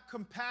to have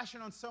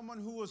compassion on someone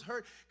who was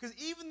hurt, because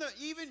even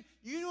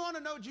you want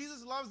to know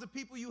Jesus loves the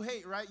people you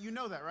hate, right? You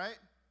know that, right?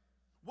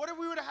 What if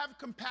we were to have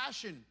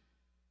compassion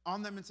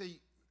on them and say,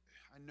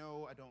 I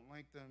know I don't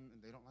like them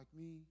and they don't like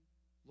me,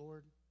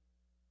 Lord,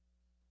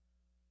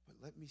 but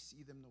let me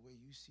see them the way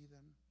you see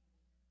them.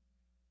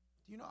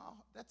 Do you know how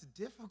that's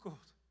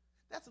difficult?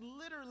 That's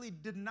literally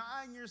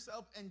denying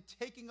yourself and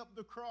taking up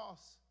the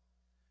cross.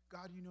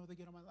 God, you know they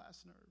get on my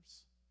last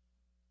nerves.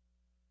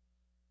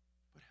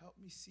 But help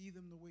me see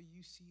them the way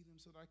you see them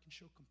so that I can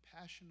show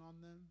compassion on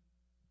them.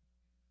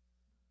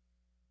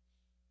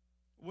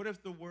 What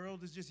if the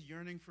world is just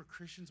yearning for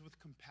Christians with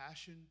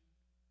compassion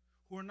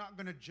who are not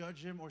going to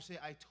judge him or say,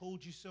 I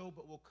told you so,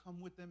 but will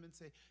come with them and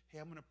say, hey,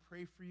 I'm going to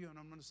pray for you and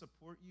I'm going to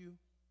support you.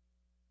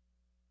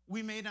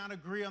 We may not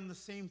agree on the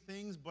same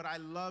things, but I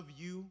love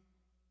you.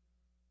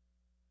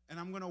 And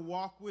I'm going to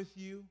walk with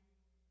you.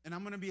 And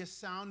I'm going to be a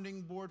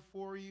sounding board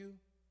for you.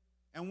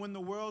 And when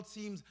the world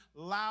seems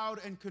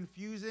loud and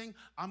confusing,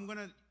 I'm going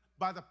to,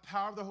 by the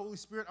power of the Holy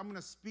Spirit, I'm going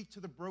to speak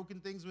to the broken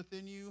things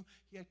within you.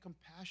 He had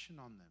compassion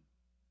on them.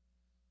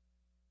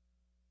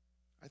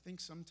 I think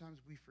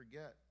sometimes we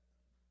forget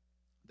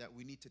that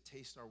we need to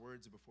taste our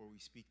words before we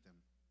speak them.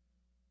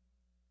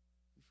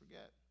 We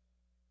forget.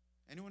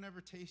 Anyone ever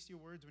taste your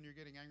words when you're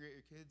getting angry at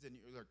your kids and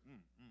you're like,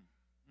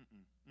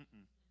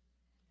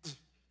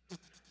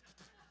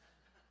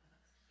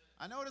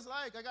 I know what it's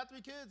like. I got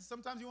 3 kids.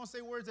 Sometimes you won't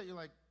say words that you're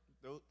like,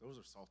 those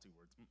are salty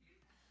words. He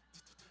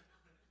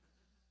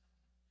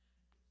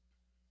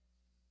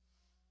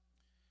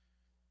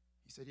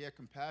said he had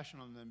compassion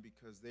on them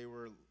because they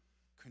were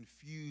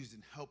confused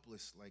and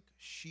helpless like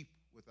sheep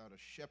without a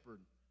shepherd,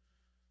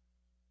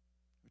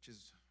 which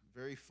is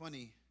very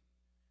funny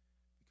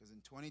because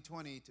in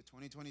 2020 to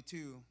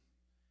 2022,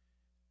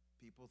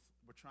 people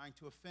were trying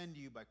to offend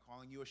you by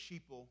calling you a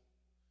sheeple.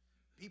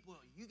 People,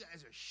 you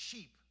guys are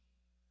sheep.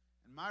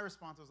 And my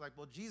response was like,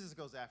 well, Jesus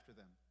goes after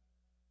them.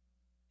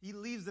 He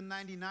leaves the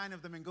 99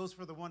 of them and goes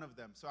for the one of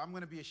them. So I'm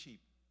going to be a sheep.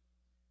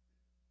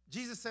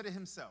 Jesus said it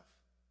himself.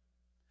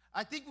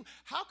 I think,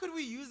 how could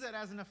we use that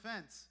as an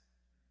offense?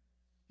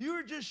 You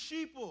were just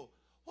sheeple.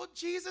 Well,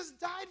 Jesus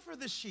died for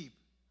the sheep.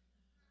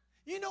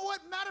 You know what?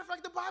 Matter of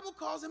fact, the Bible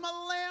calls him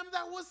a lamb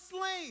that was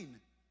slain.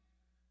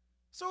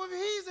 So if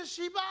he's a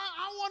sheep,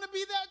 I want to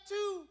be that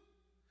too.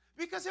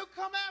 Because he'll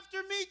come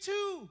after me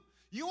too.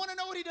 You want to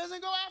know what he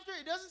doesn't go after?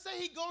 It doesn't say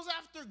he goes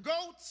after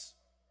goats.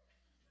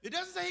 It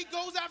doesn't say he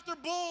goes after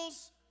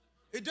bulls.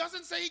 It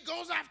doesn't say he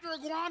goes after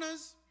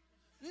iguanas.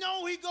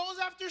 No, he goes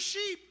after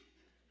sheep.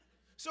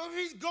 So if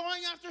he's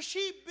going after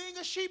sheep, being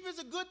a sheep is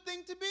a good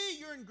thing to be.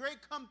 You're in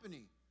great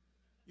company.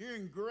 You're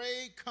in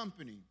great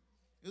company.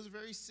 It was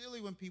very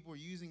silly when people were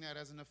using that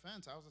as an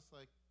offense. I was just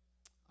like,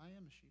 I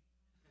am a sheep.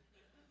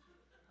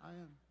 I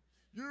am.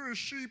 You're a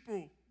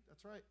sheeple.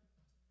 That's right.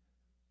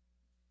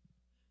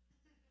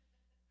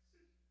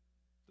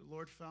 The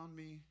Lord found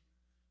me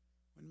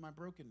in my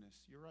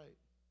brokenness. You're right.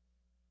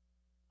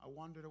 I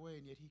wandered away,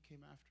 and yet he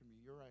came after me.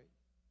 You're right.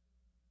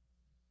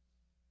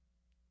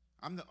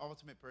 I'm the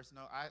ultimate person.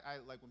 No, I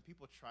like when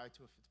people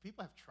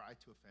people have tried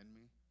to offend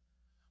me,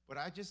 but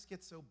I just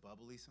get so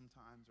bubbly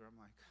sometimes where I'm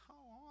like,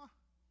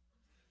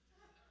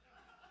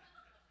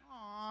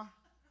 aw,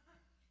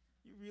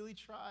 you really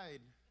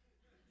tried.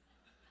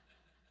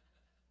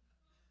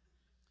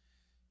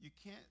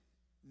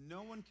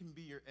 No one can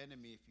be your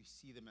enemy if you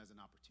see them as an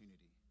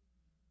opportunity.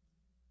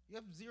 You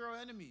have 0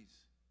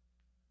 enemies.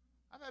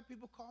 I've had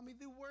people call me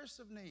the worst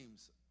of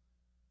names.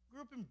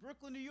 Grew up in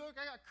Brooklyn, New York.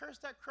 I got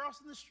cursed at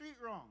crossing the street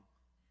wrong.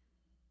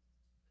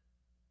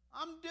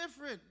 I'm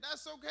different.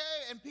 That's okay.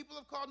 And people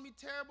have called me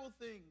terrible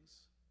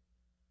things.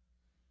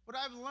 But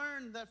I've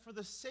learned that for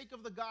the sake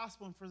of the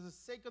gospel and for the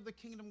sake of the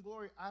kingdom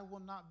glory, I will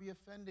not be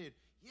offended.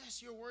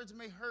 Yes, your words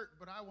may hurt,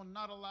 but I will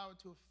not allow it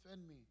to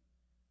offend me.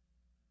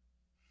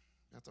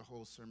 That's a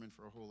whole sermon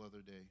for a whole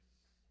other day.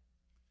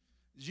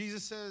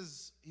 Jesus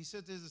says, he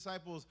said to his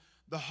disciples,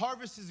 the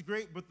harvest is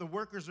great, but the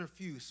workers are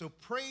few. So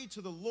pray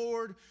to the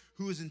Lord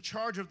who is in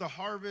charge of the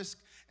harvest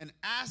and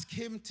ask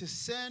him to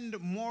send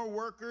more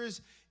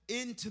workers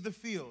into the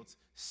fields.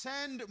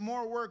 Send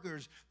more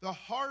workers. The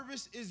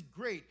harvest is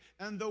great,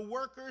 and the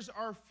workers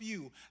are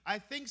few. I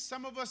think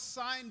some of us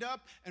signed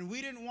up, and we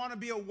didn't want to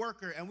be a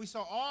worker, and we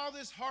saw all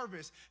this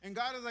harvest, and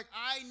God is like,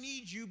 I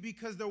need you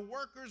because the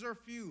workers are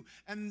few.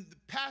 And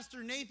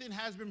Pastor Nathan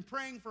has been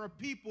praying for a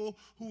people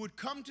who would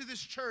come to this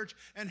church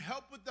and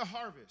help with the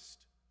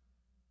harvest.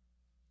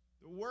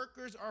 The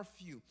workers are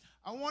few.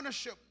 I want to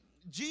show,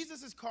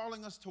 Jesus is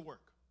calling us to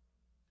work.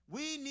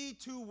 We need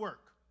to work.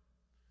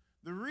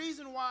 The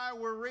reason why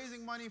we're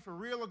raising money for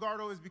Rio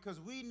Lagardo is because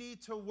we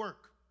need to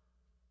work.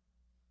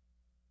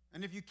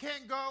 And if you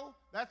can't go,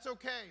 that's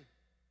okay.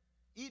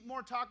 Eat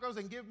more tacos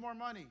and give more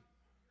money.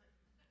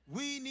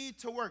 We need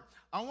to work.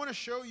 I want to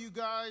show you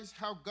guys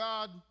how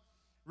God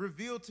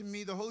revealed to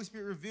me, the Holy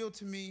Spirit revealed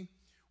to me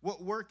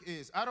what work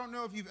is. I don't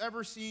know if you've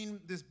ever seen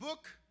this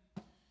book.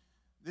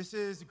 This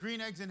is Green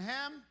Eggs and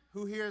Ham.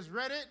 Who here has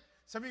read it?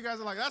 Some of you guys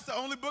are like, that's the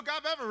only book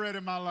I've ever read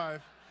in my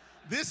life.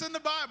 This in the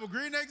Bible,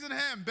 Green Eggs and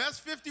Ham,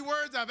 best 50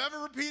 words I've ever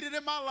repeated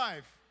in my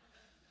life.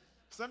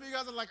 Some of you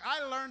guys are like,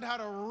 I learned how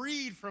to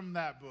read from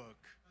that book.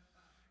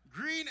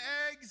 Green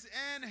Eggs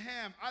and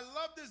Ham. I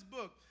love this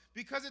book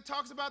because it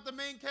talks about the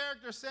main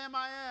character, Sam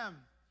I Am.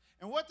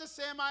 And what does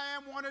Sam I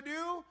Am want to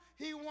do?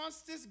 He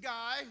wants this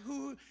guy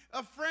who,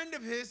 a friend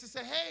of his, to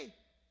say, hey,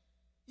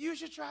 you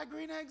should try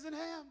Green Eggs and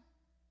Ham.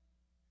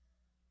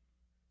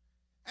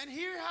 And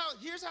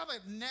here's how the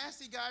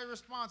nasty guy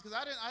responds, because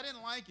I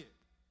didn't like it.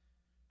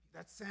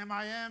 That's Sam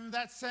I Am,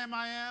 that's Sam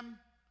I Am.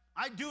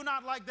 I do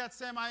not like that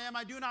Sam I Am.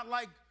 I do not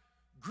like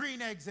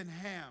green eggs and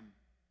ham.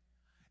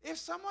 If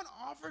someone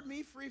offered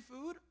me free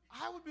food,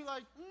 I would be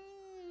like,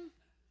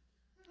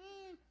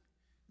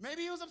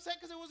 Maybe he was upset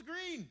because it was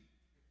green.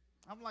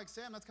 I'm like,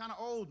 Sam, that's kind of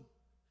old.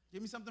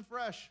 Give me something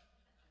fresh.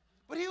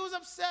 But he was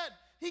upset.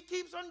 He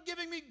keeps on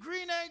giving me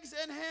green eggs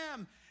and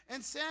ham.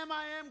 And Sam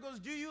I Am goes,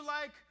 do you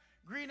like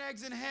green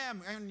eggs and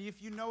ham? And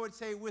if you know it,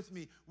 say it with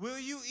me. Will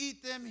you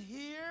eat them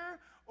here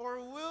or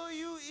will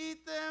you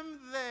eat them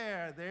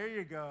there? There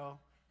you go.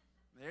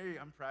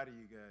 I'm proud of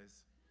you guys.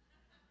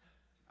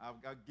 I'll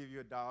give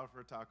you $1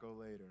 for a taco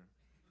later.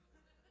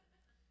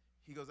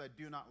 He goes, I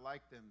do not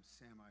like them,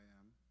 Sam I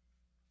Am.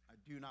 I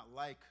do not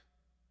like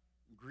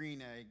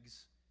green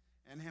eggs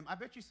and ham. I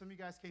bet you some of you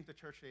guys came to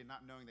church today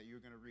not knowing that you were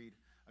going to read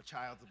a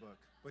child's book.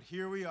 But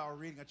here we are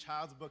reading a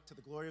child's book to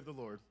the glory of the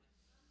Lord.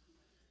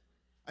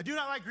 I do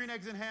not like green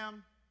eggs and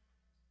ham.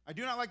 I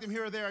do not like them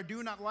here or there. I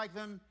do not like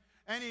them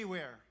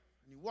anywhere.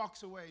 And he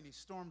walks away and he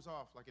storms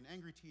off like an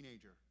angry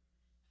teenager.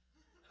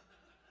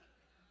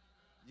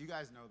 You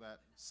guys know that.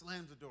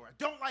 Slams the door. I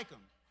don't like him.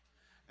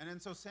 And then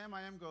so Sam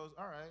I Am goes,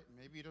 all right,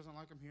 maybe he doesn't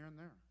like him here and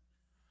there.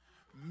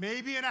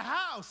 Maybe in a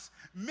house.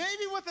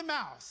 Maybe with a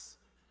mouse.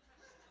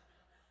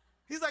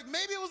 He's like,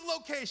 maybe it was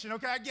location.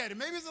 Okay, I get it.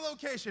 Maybe it's a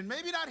location.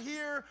 Maybe not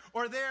here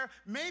or there.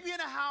 Maybe in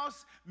a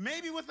house.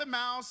 Maybe with a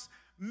mouse.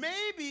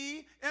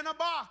 Maybe in a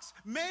box.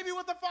 Maybe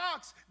with a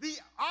fox. The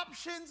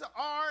options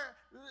are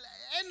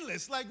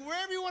endless. Like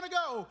wherever you want to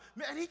go.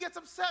 And he gets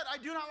upset. I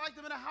do not like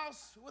them in a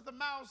house with a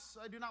mouse.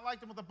 I do not like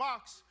them with a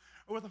box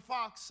or with a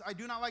fox. I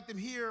do not like them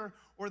here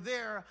or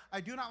there.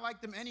 I do not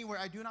like them anywhere.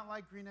 I do not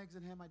like green eggs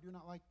and ham. I do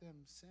not like them.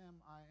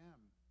 Sam I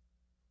Am.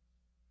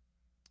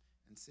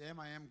 And Sam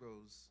I Am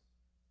goes,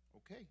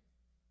 okay,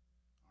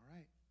 all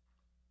right.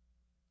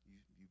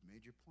 You've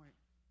made your point.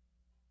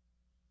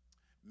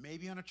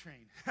 Maybe on a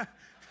train.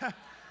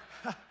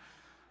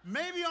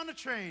 Maybe on a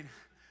train.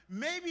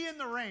 Maybe in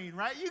the rain,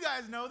 right? You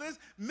guys know this.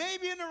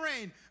 Maybe in the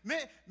rain.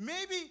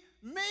 Maybe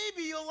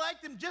you'll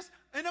like them just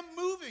in a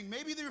moving.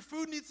 Maybe their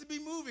food needs to be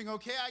moving,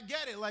 okay? I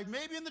get it. Like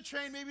maybe in the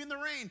train, maybe in the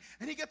rain.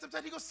 And he gets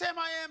upset. He goes, Sam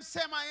I Am,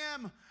 Sam I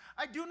Am.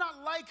 I do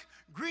not like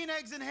green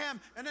eggs and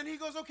ham. And then he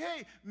goes,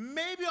 okay,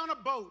 maybe on a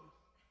boat.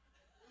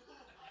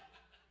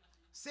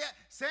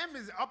 Sam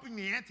is upping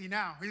the ante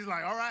now. He's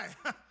like, all right,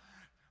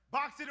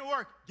 box didn't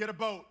work. Get a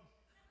boat.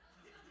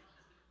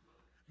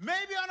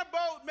 Maybe on a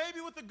boat,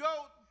 maybe with a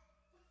goat.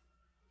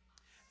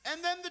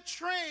 And then the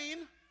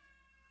train,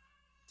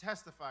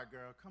 testify,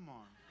 girl, come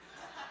on.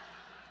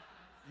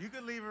 You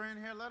could leave her in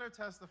here, let her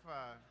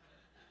testify.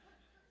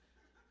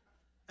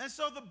 And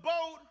so the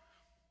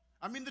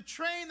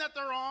train that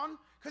they're on,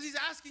 because he's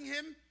asking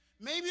him,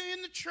 maybe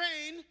in the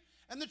train,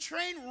 and the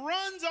train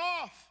runs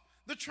off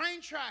the train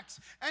tracks,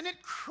 and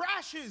it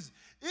crashes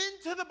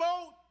into the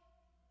boat.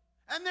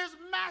 And there's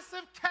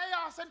massive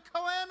chaos and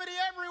calamity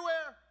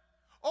everywhere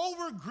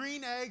over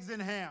green eggs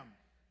and ham.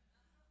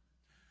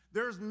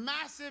 There's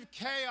massive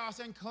chaos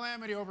and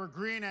calamity over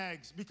green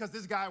eggs because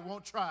this guy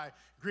won't try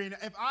green.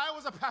 If I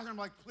was a pastor, I'm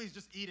like, please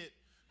just eat it.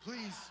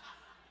 Please.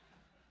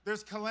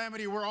 There's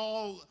calamity. We're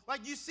all,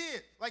 like, you see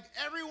it. Like,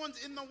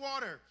 everyone's in the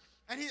water.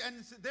 And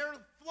they're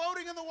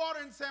floating in the water,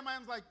 and Sam I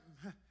Am's like,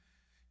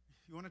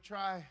 you want to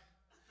try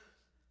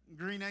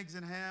green eggs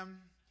and ham?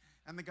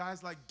 And the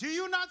guy's like, do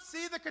you not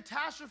see the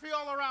catastrophe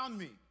all around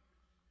me?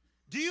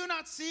 Do you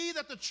not see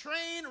that the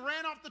train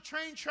ran off the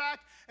train track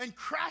and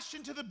crashed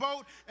into the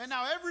boat, and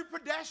now every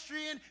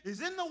pedestrian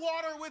is in the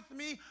water with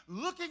me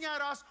looking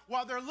at us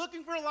while they're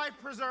looking for life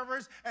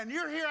preservers, and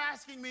you're here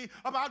asking me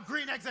about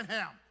green eggs and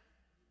ham?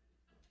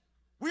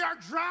 We are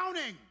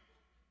drowning,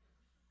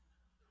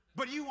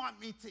 but you want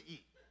me to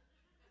eat.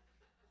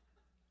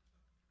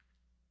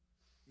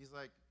 He's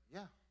like,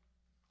 yeah.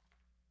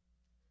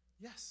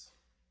 Yes,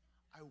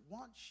 I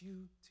want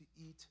you to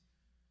eat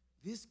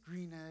these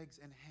green eggs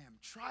and ham.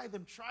 Try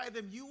them, try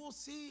them. You will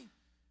see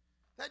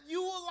that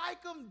you will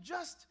like them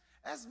just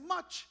as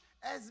much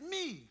as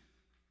me.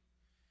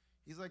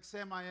 He's like,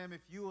 Sam I Am,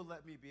 if you will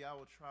let me be, I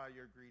will try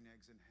your green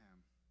eggs and ham.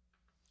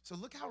 So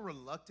look how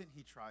reluctant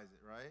he tries it,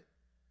 right?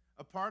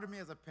 A part of me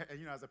as a parent,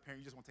 you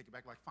just want to take it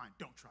back, like, fine,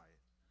 don't try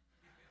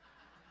it.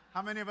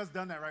 How many of us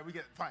done that, right? We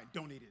get, fine,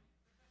 don't eat it.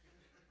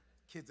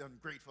 Kid's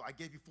ungrateful. I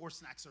gave you 4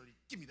 snacks already.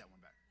 Give me that one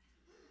back.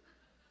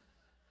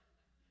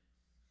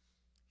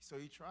 So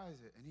he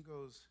tries it, and he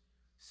goes,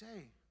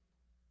 say,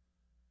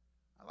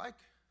 I like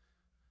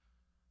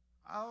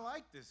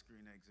this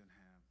green eggs and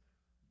ham.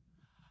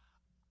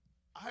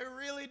 I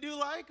really do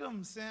like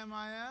them, Sam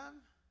I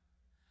Am.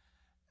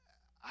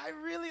 I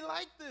really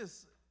like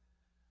this.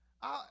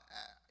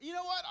 You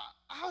know what?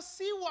 I'll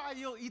see why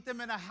you'll eat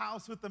them in a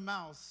house with a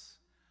mouse.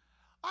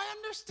 I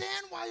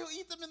understand why you'll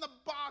eat them in the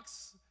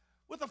box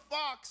with a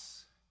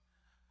fox.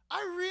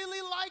 I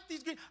really like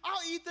these green.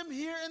 I'll eat them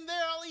here and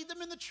there. I'll eat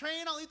them in the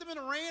train. I'll eat them in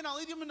the rain. I'll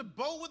eat them in the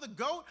boat with a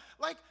goat.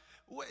 Like,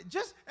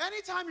 just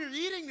anytime you're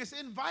eating this,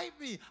 invite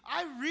me.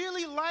 I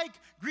really like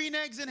green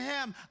eggs and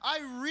ham. I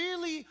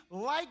really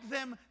like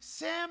them,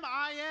 Sam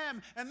I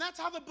Am. And that's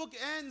how the book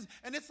ends.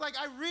 And it's like,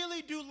 I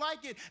really do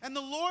like it. And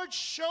the Lord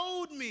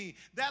showed me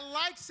that,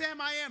 like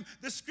Sam I Am,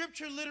 the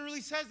scripture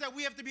literally says that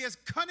we have to be as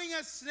cunning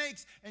as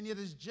snakes and yet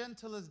as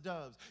gentle as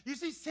doves. You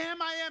see,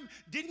 Sam I Am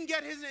didn't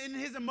get in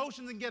his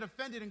emotions and get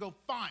offended and go,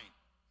 fine.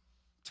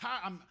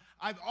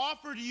 I've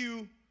offered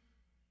you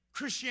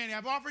Christianity.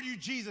 I've offered you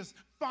Jesus.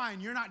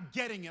 Fine, you're not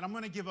getting it. I'm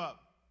going to give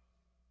up.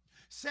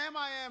 Sam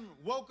I Am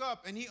woke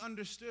up and he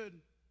understood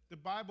the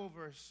Bible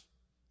verse,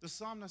 the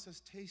psalm that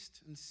says,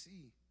 taste and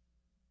see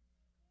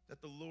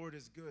that the Lord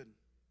is good.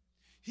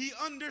 He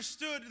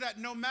understood that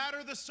no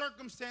matter the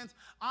circumstance,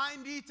 I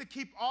need to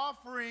keep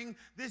offering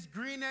this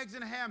green eggs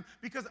and ham,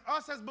 because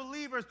us as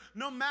believers,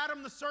 no matter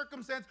the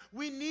circumstance,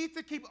 we need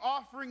to keep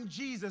offering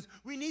Jesus.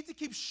 We need to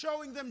keep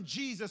showing them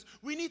Jesus.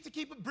 We need to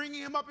keep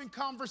bringing him up in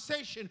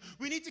conversation.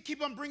 We need to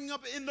keep on bringing him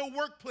up in the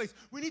workplace.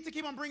 We need to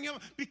keep on bringing him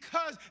up,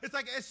 because it's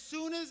like as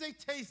soon as they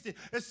taste it,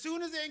 as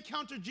soon as they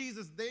encounter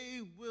Jesus,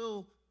 they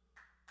will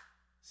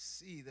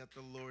see that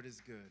the Lord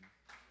is good.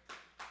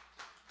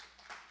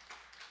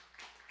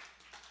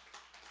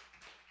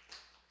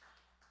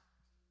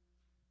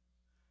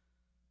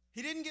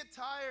 He didn't get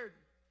tired.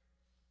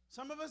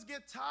 Some of us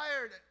get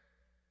tired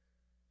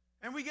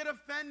and we get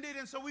offended,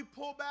 and so we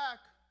pull back.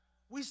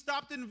 We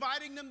stopped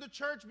inviting them to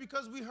church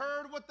because we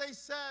heard what they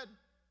said.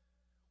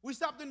 We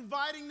stopped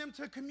inviting them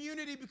to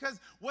community because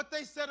what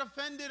they said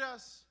offended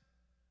us.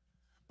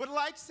 But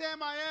like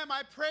Sam I Am,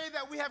 I pray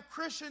that we have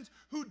Christians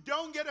who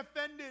don't get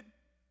offended,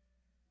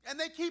 and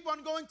they keep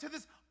on going to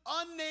this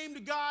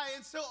unnamed guy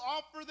and still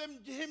offer him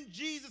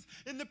Jesus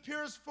in the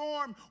purest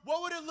form.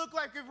 What would it look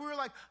like if we were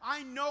like,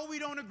 I know we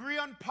don't agree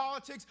on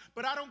politics,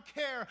 but I don't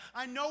care.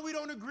 I know we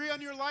don't agree on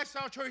your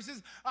lifestyle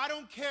choices. I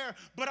don't care.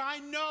 But I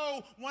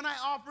know when I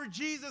offer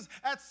Jesus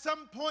at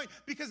some point,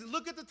 because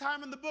look at the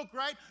time in the book,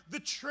 right? The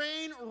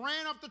train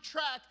ran off the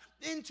track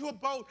into a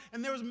boat,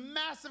 and there was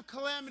massive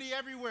calamity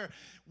everywhere.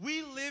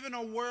 We live in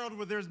a world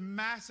where there's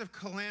massive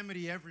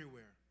calamity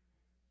everywhere.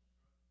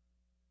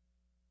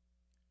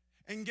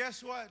 And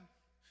guess what?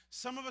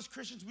 Some of us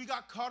Christians, we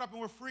got caught up and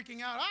we're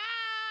freaking out.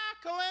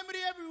 Calamity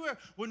everywhere.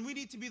 When we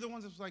need to be the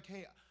ones that's like,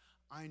 hey,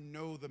 I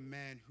know the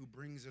man who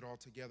brings it all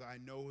together. I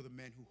know the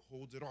man who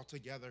holds it all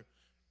together.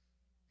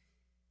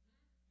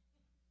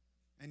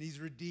 And he's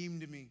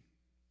redeemed me.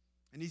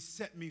 And he's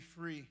set me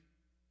free.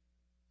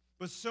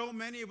 But so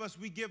many of us,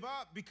 we give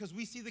up because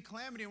we see the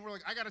calamity and we're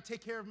like, I got to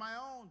take care of my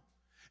own.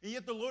 And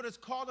yet the Lord has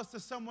called us to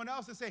someone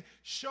else and say,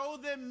 show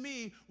them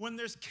me when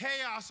there's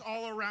chaos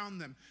all around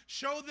them.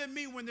 Show them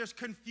me when there's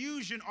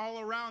confusion all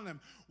around them.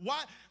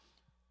 What?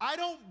 I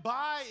don't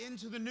buy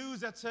into the news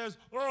that says,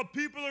 oh,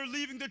 people are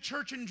leaving the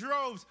church in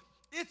droves.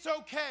 It's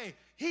okay.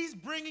 He's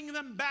bringing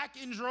them back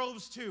in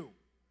droves too.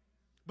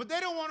 But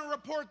they don't want to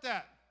report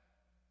that.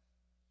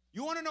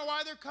 You want to know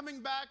why they're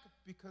coming back?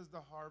 Because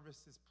the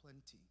harvest is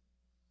plenty.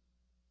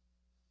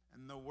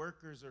 And the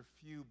workers are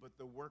few, but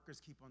the workers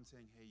keep on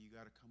saying, hey, you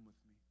got to come with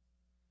me.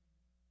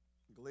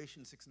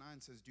 Galatians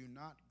 6:9 says, do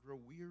not grow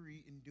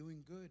weary in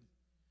doing good.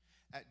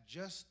 At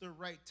just the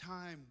right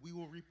time, we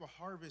will reap a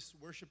harvest.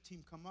 Worship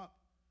team, come up.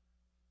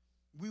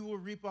 we will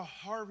reap a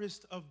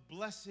harvest of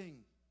blessing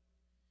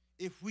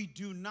if we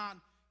do not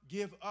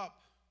give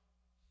up.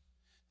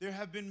 There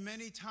have been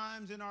many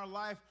times in our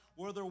life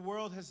where the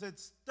world has said,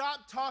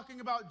 stop talking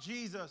about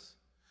Jesus.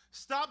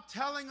 Stop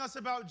telling us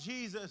about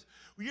Jesus.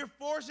 You're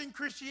forcing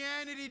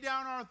Christianity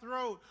down our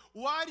throat.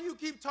 Why do you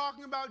keep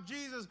talking about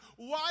Jesus?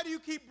 Why do you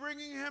keep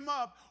bringing him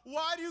up?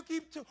 Why do you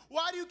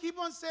keep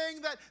on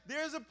saying that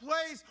there's a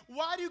place?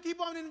 Why do you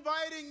keep on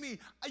inviting me?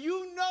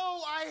 You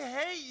know I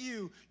hate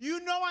you.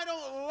 You know I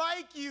don't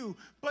like you.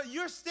 But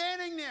you're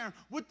standing there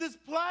with this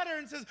platter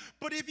and says,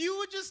 but if you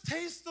would just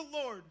taste the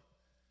Lord.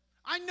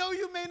 I know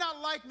you may not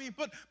like me,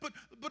 but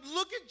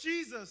look at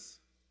Jesus.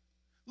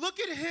 Look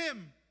at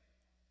him.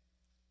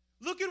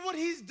 Look at what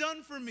he's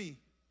done for me.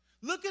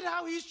 Look at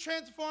how he's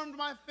transformed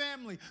my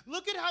family.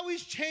 Look at how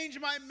he's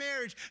changed my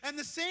marriage. And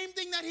the same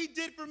thing that he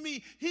did for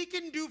me, he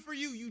can do for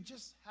you. You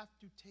just have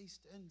to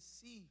taste and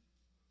see.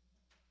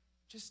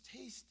 Just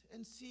taste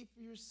and see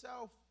for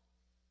yourself.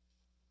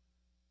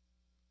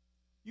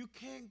 You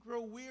can't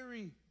grow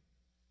weary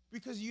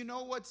because you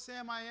know what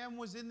Sam I Am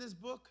was in this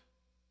book?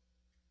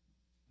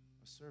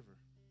 A server.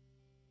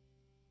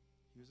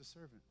 He was a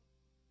servant.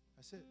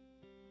 That's it.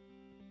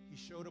 He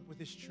showed up with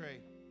his tray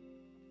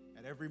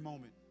at every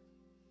moment.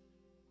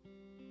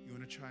 You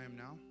want to try him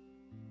now?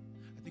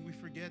 I think we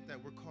forget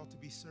that we're called to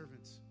be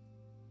servants.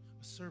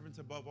 A servant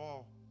above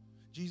all.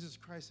 Jesus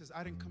Christ says,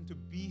 I didn't come to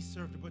be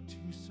served, but to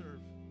serve.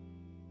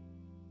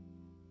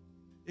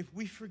 If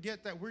we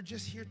forget that we're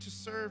just here to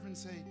serve and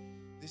say,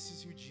 this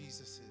is who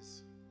Jesus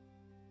is.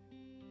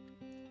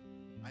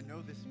 I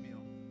know this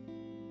meal.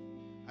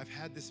 I've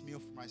had this meal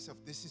for myself.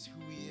 This is who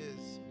he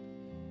is.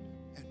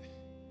 And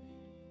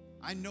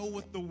I know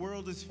what the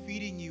world is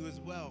feeding you as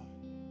well.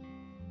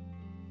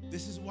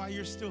 This is why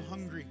you're still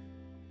hungry.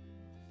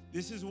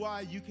 This is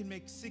why you can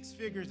make 6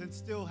 figures and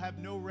still have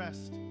no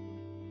rest.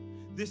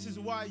 This is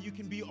why you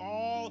can be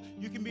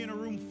in a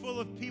room full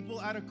of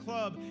people at a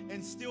club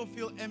and still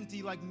feel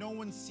empty, like no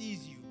one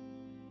sees you.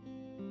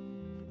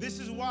 This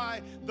is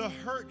why the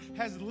hurt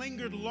has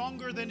lingered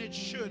longer than it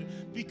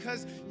should,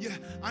 because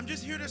I'm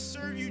just here to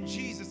serve you,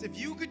 Jesus. If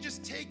you could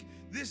just take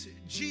this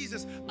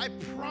Jesus, I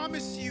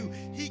promise you,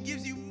 he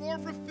gives you more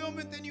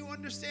fulfillment than you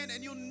understand,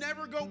 and you'll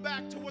never go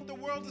back to what the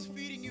world is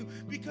feeding you,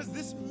 because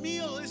this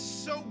meal is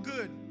so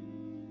good.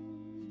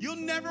 You'll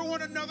never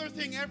want another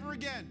thing ever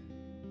again.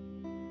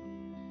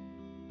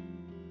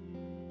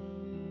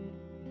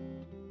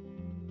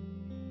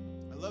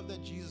 I love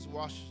that Jesus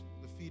washed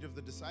the feet of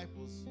the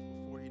disciples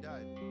before he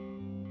died.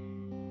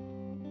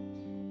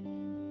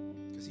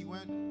 Because he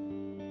went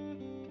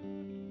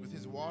with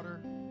his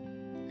water,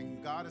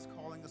 and God is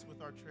calling us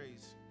with our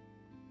trays.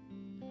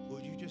 Will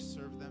you just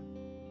serve them?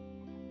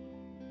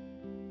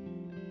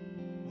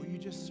 Will you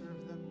just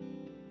serve them?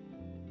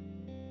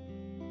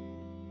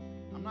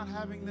 I'm not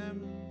having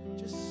them.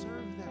 Just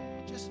serve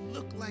them. Just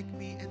look like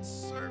me and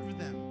serve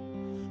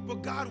them.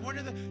 But God, when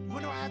do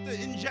I have to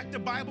inject a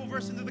Bible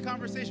verse into the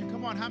conversation?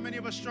 Come on, how many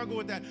of us struggle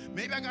with that?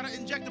 Maybe I got to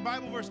inject a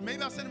Bible verse.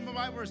 Maybe I'll send him a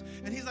Bible verse.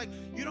 And he's like,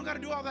 you don't got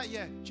to do all that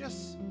yet.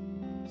 Just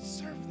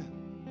serve them.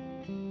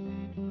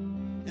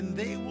 And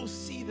they will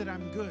see that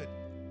I'm good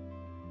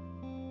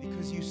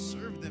because you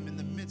served them in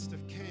the midst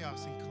of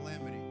chaos and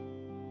calamity.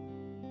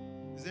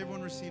 Does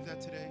everyone receive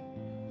that today?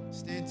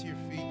 Stand to your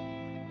feet.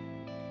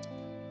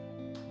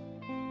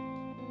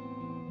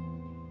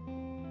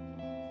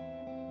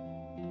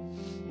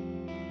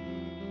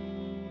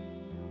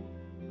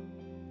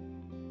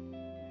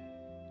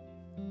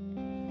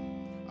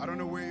 I don't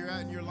know where you're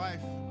at in your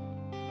life.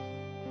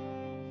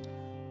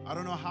 I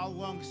don't know how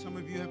long some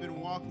of you have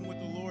been walking with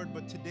the Lord,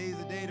 but today's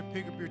the day to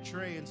pick up your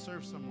tray and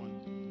serve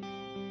someone.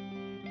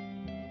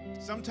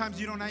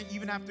 Sometimes you don't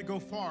even have to go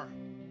far.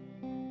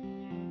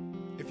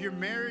 If your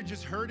marriage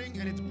is hurting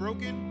and it's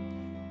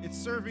broken, it's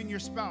serving your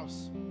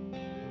spouse.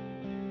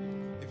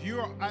 If you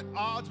are at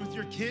odds with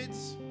your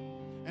kids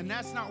and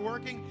that's not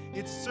working,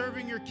 it's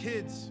serving your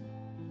kids.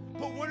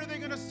 But when are they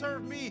going to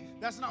serve me?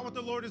 That's not what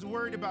the Lord is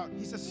worried about.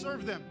 He says,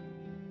 serve them.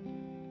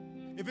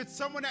 If it's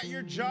someone at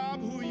your job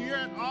who you're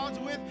at odds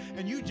with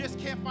and you just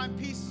can't find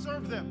peace,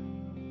 serve them.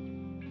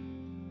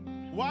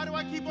 Why do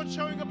I keep on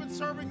showing up and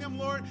serving them,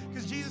 Lord?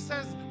 Because Jesus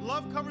says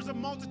love covers a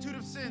multitude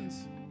of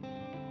sins.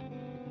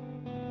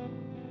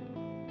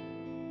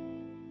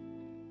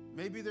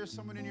 Maybe there's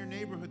someone in your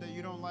neighborhood that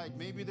you don't like.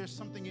 Maybe there's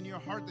something in your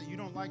heart that you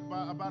don't like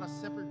about a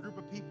separate group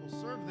of people.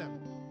 Serve them.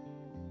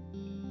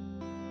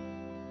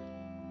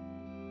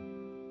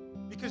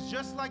 Because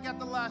just like at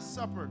the Last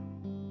Supper,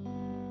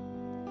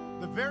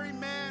 the very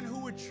man who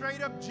would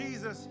trade up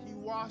Jesus, he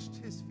washed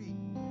his feet.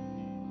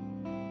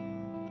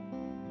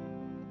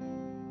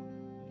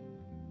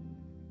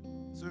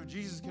 So if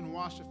Jesus can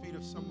wash the feet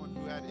of someone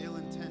who had ill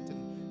intent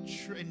and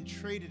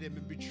traded him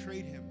and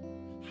betrayed him,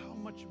 how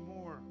much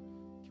more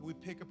can we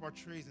pick up our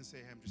trays and say,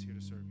 hey, I'm just here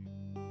to serve you?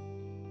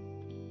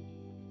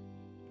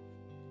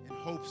 In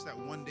hopes that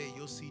one day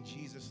you'll see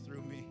Jesus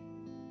through me.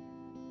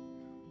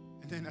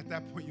 And then at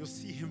that point, you'll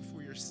see him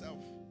for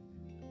yourself.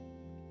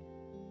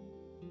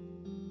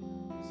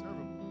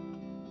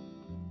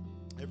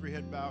 every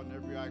head bowed and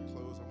every eye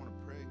closed, I want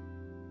to pray.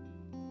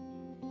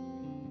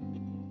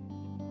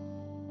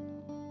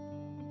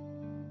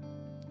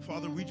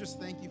 Father, we just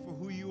thank you for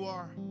who you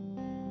are.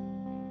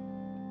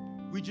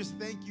 We just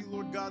thank you,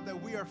 Lord God,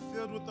 that we are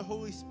filled with the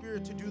Holy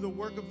Spirit to do the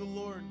work of the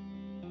Lord.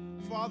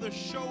 Father,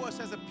 show us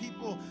as a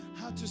people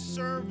how to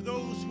serve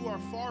those who are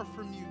far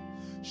from you.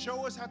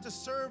 Show us how to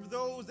serve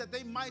those that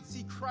they might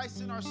see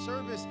Christ in our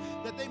service,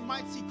 that they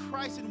might see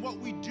Christ in what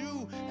we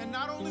do, and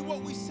not only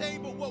what we say,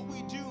 but what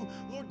we do.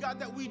 Lord God,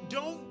 that we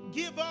don't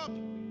give up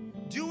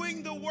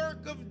doing the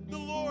work of the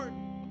Lord,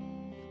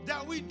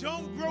 that we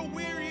don't grow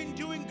weary in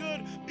doing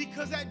good,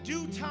 because at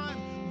due time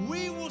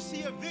we will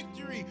see a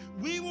victory.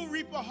 We will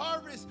reap a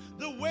harvest.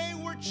 The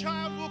wayward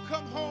child will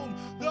come home.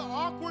 The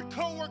awkward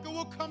coworker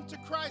will come to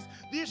Christ.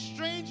 The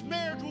estranged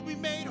marriage will be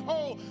made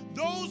whole.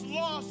 Those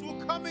lost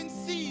will come and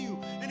see you,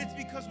 and it's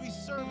because we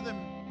serve them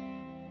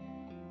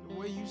the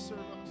way you serve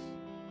us.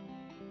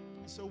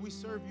 And so we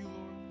serve you,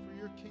 Lord, for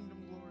your kingdom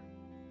glory.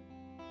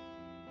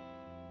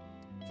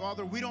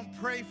 Father, we don't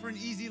pray for an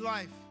easy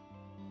life.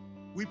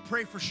 We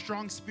pray for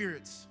strong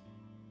spirits.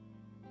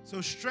 So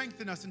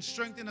strengthen us and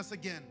strengthen us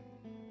again,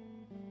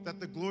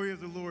 that the glory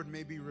of the Lord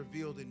may be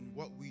revealed in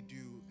what we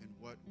do and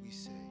what we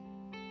say.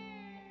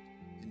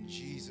 In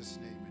Jesus'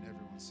 name, and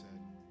everyone said.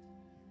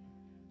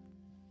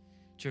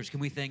 Church, can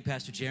we thank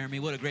Pastor Jeremy?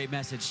 What a great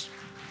message.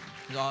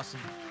 It was awesome.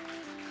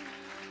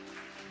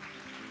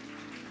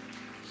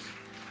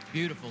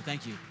 Beautiful,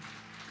 thank you.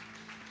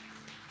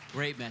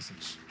 Great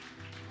message.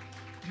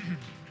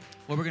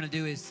 What we're going to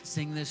do is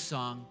sing this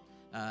song.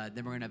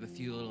 Then we're going to have a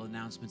few little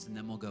announcements, and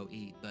then we'll go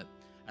eat. But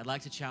I'd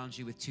like to challenge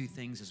you with two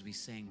things as we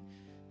sing.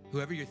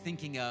 Whoever you're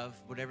thinking of,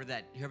 whoever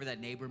that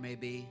neighbor may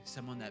be,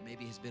 someone that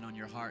maybe has been on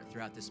your heart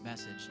throughout this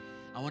message,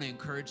 I want to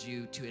encourage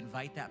you to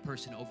invite that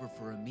person over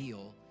for a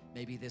meal,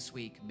 maybe this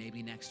week,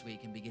 maybe next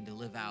week, and begin to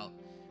live out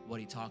what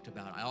he talked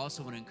about. I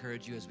also want to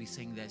encourage you as we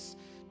sing this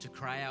to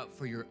cry out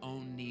for your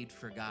own need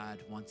for God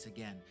once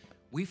again.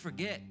 We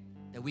forget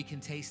that we can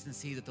taste and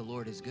see that the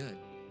Lord is good.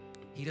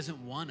 He doesn't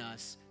want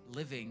us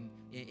living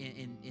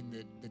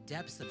in the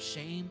depths of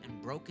shame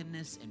and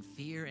brokenness and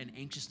fear and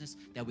anxiousness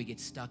that we get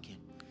stuck in.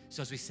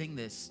 So as we sing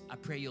this, I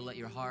pray you'll let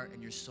your heart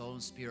and your soul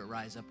and spirit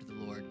rise up to the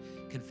Lord.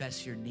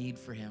 Confess your need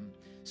for him.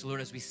 So Lord,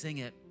 as we sing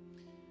it,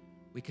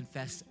 we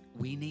confess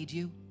we need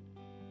you.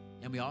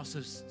 And we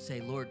also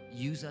say, Lord,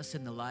 use us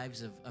in the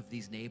lives of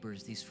these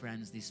neighbors, these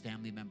friends, these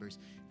family members.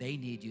 They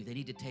need you. They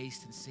need to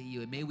taste and see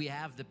you. And may we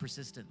have the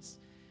persistence,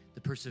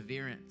 the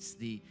perseverance,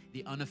 the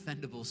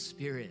unoffendable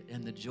spirit,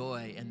 and the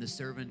joy and the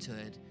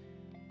servanthood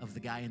of the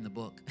guy in the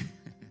book.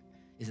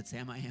 Is it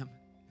Sam I Am?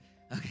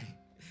 Okay.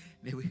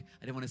 I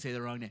didn't want to say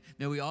the wrong name.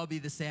 May we all be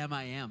the Sam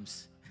I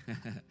Ams.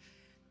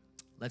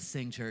 Let's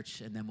sing,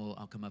 church, and then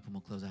I'll come up and we'll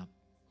close out.